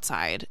dark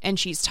outside and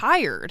she's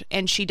tired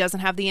and she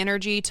doesn't have the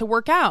energy to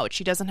work out.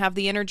 She doesn't have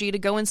the energy to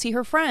go and see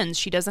her friends.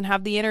 She doesn't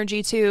have the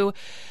energy to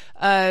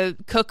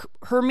cook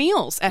her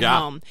meals at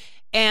home.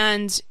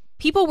 And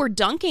people were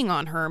dunking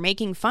on her,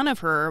 making fun of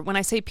her. When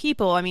I say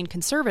people, I mean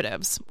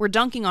conservatives were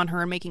dunking on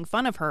her and making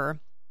fun of her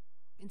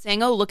and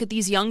saying, oh, look at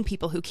these young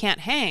people who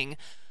can't hang.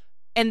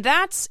 And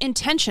that's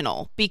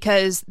intentional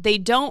because they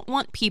don't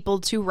want people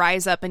to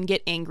rise up and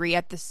get angry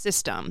at the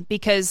system,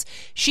 because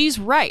she's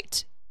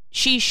right.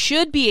 She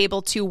should be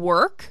able to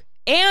work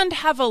and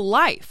have a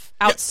life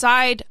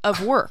outside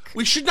of work.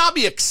 We should not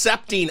be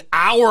accepting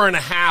hour and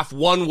a half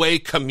one-way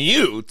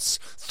commutes,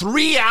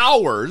 3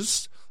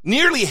 hours,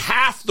 nearly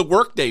half the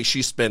workday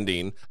she's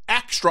spending,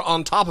 extra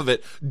on top of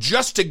it,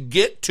 just to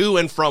get to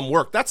and from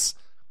work. That's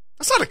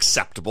That's not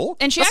acceptable.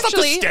 And That's not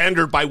the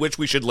standard by which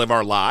we should live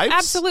our lives.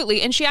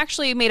 Absolutely. And she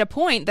actually made a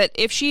point that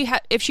if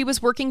she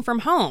was working from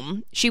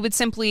home, she would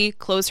simply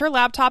close her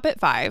laptop at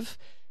 5,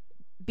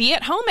 be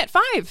at home at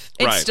 5.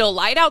 It's still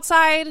light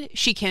outside.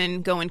 She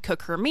can go and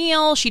cook her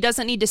meal. She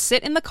doesn't need to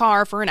sit in the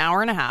car for an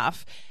hour and a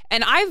half.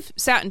 And I've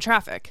sat in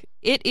traffic.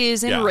 It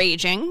is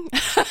enraging.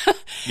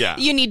 Yeah.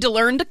 You need to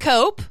learn to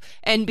cope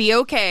and be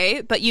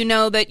okay, but you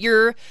know that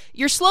you're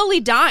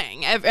slowly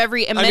dying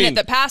every minute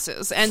that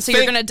passes. And so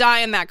you're going to die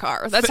in that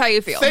car. That's how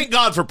you feel. Thank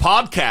God for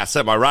podcasts.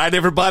 Am I right,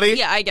 everybody?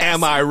 Yeah, I guess.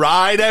 Am I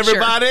right,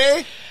 everybody?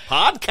 Sure.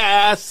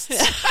 Podcasts.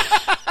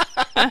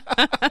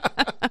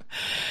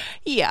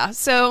 Yeah.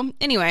 So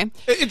anyway,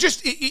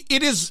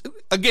 it is,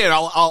 again,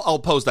 I'll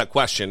pose that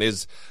question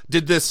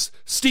did this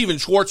Steven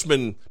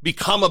Schwarzman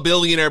become a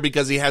billionaire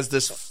because he has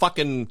this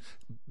fucking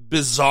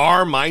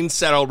bizarre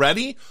mindset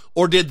already?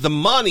 Or did the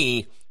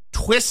money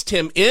twist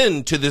him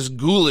into this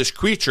ghoulish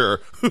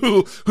creature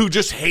who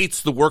just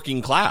hates the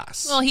working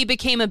class? Well, he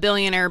became a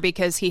billionaire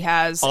because he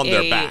has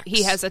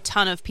a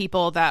ton of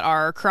people that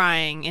are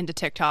crying into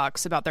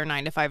TikToks about their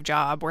 9-to-5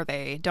 job where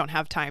they don't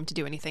have time to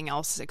do anything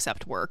else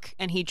except work.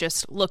 And he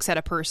just looks at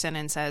a person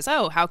and says,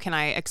 oh, how can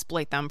I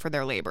exploit them for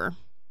their labor?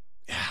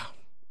 Yeah.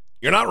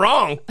 You're not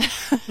wrong.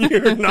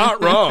 You're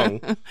not wrong.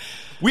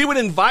 We would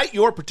invite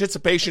your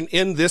participation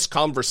in this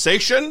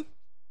conversation.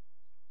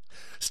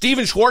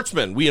 Steven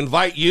Schwarzman, we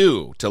invite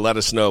you to let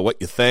us know what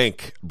you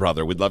think,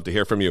 brother. We'd love to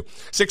hear from you.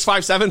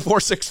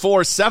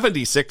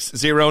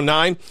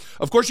 657-464-7609.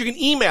 Of course, you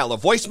can email a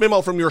voice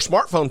memo from your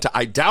smartphone to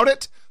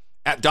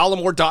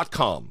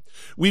idoughtit@dollemore.com.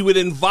 We would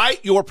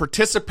invite your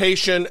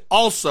participation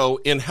also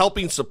in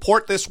helping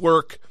support this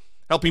work,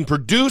 helping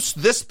produce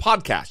this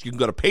podcast. You can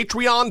go to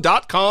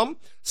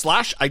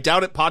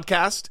patreon.com/idoughtit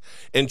podcast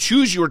and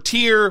choose your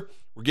tier.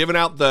 We're giving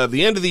out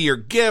the end of the year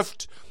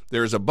gift.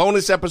 There's a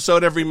bonus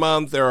episode every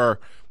month. There are,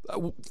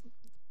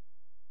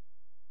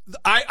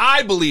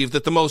 I believe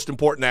that the most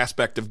important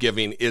aspect of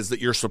giving is that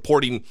you're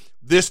supporting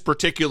this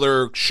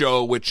particular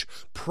show, which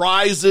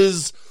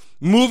prizes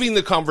moving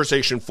the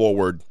conversation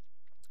forward,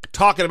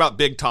 talking about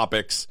big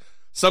topics,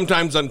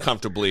 sometimes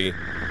uncomfortably.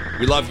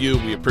 We love you.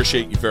 We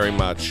appreciate you very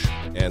much.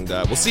 And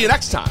we'll see you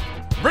next time.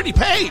 Brittany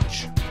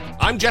Page.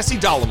 I'm Jesse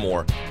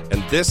Dollemore,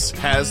 and this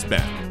has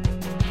been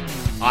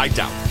I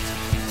Doubt It.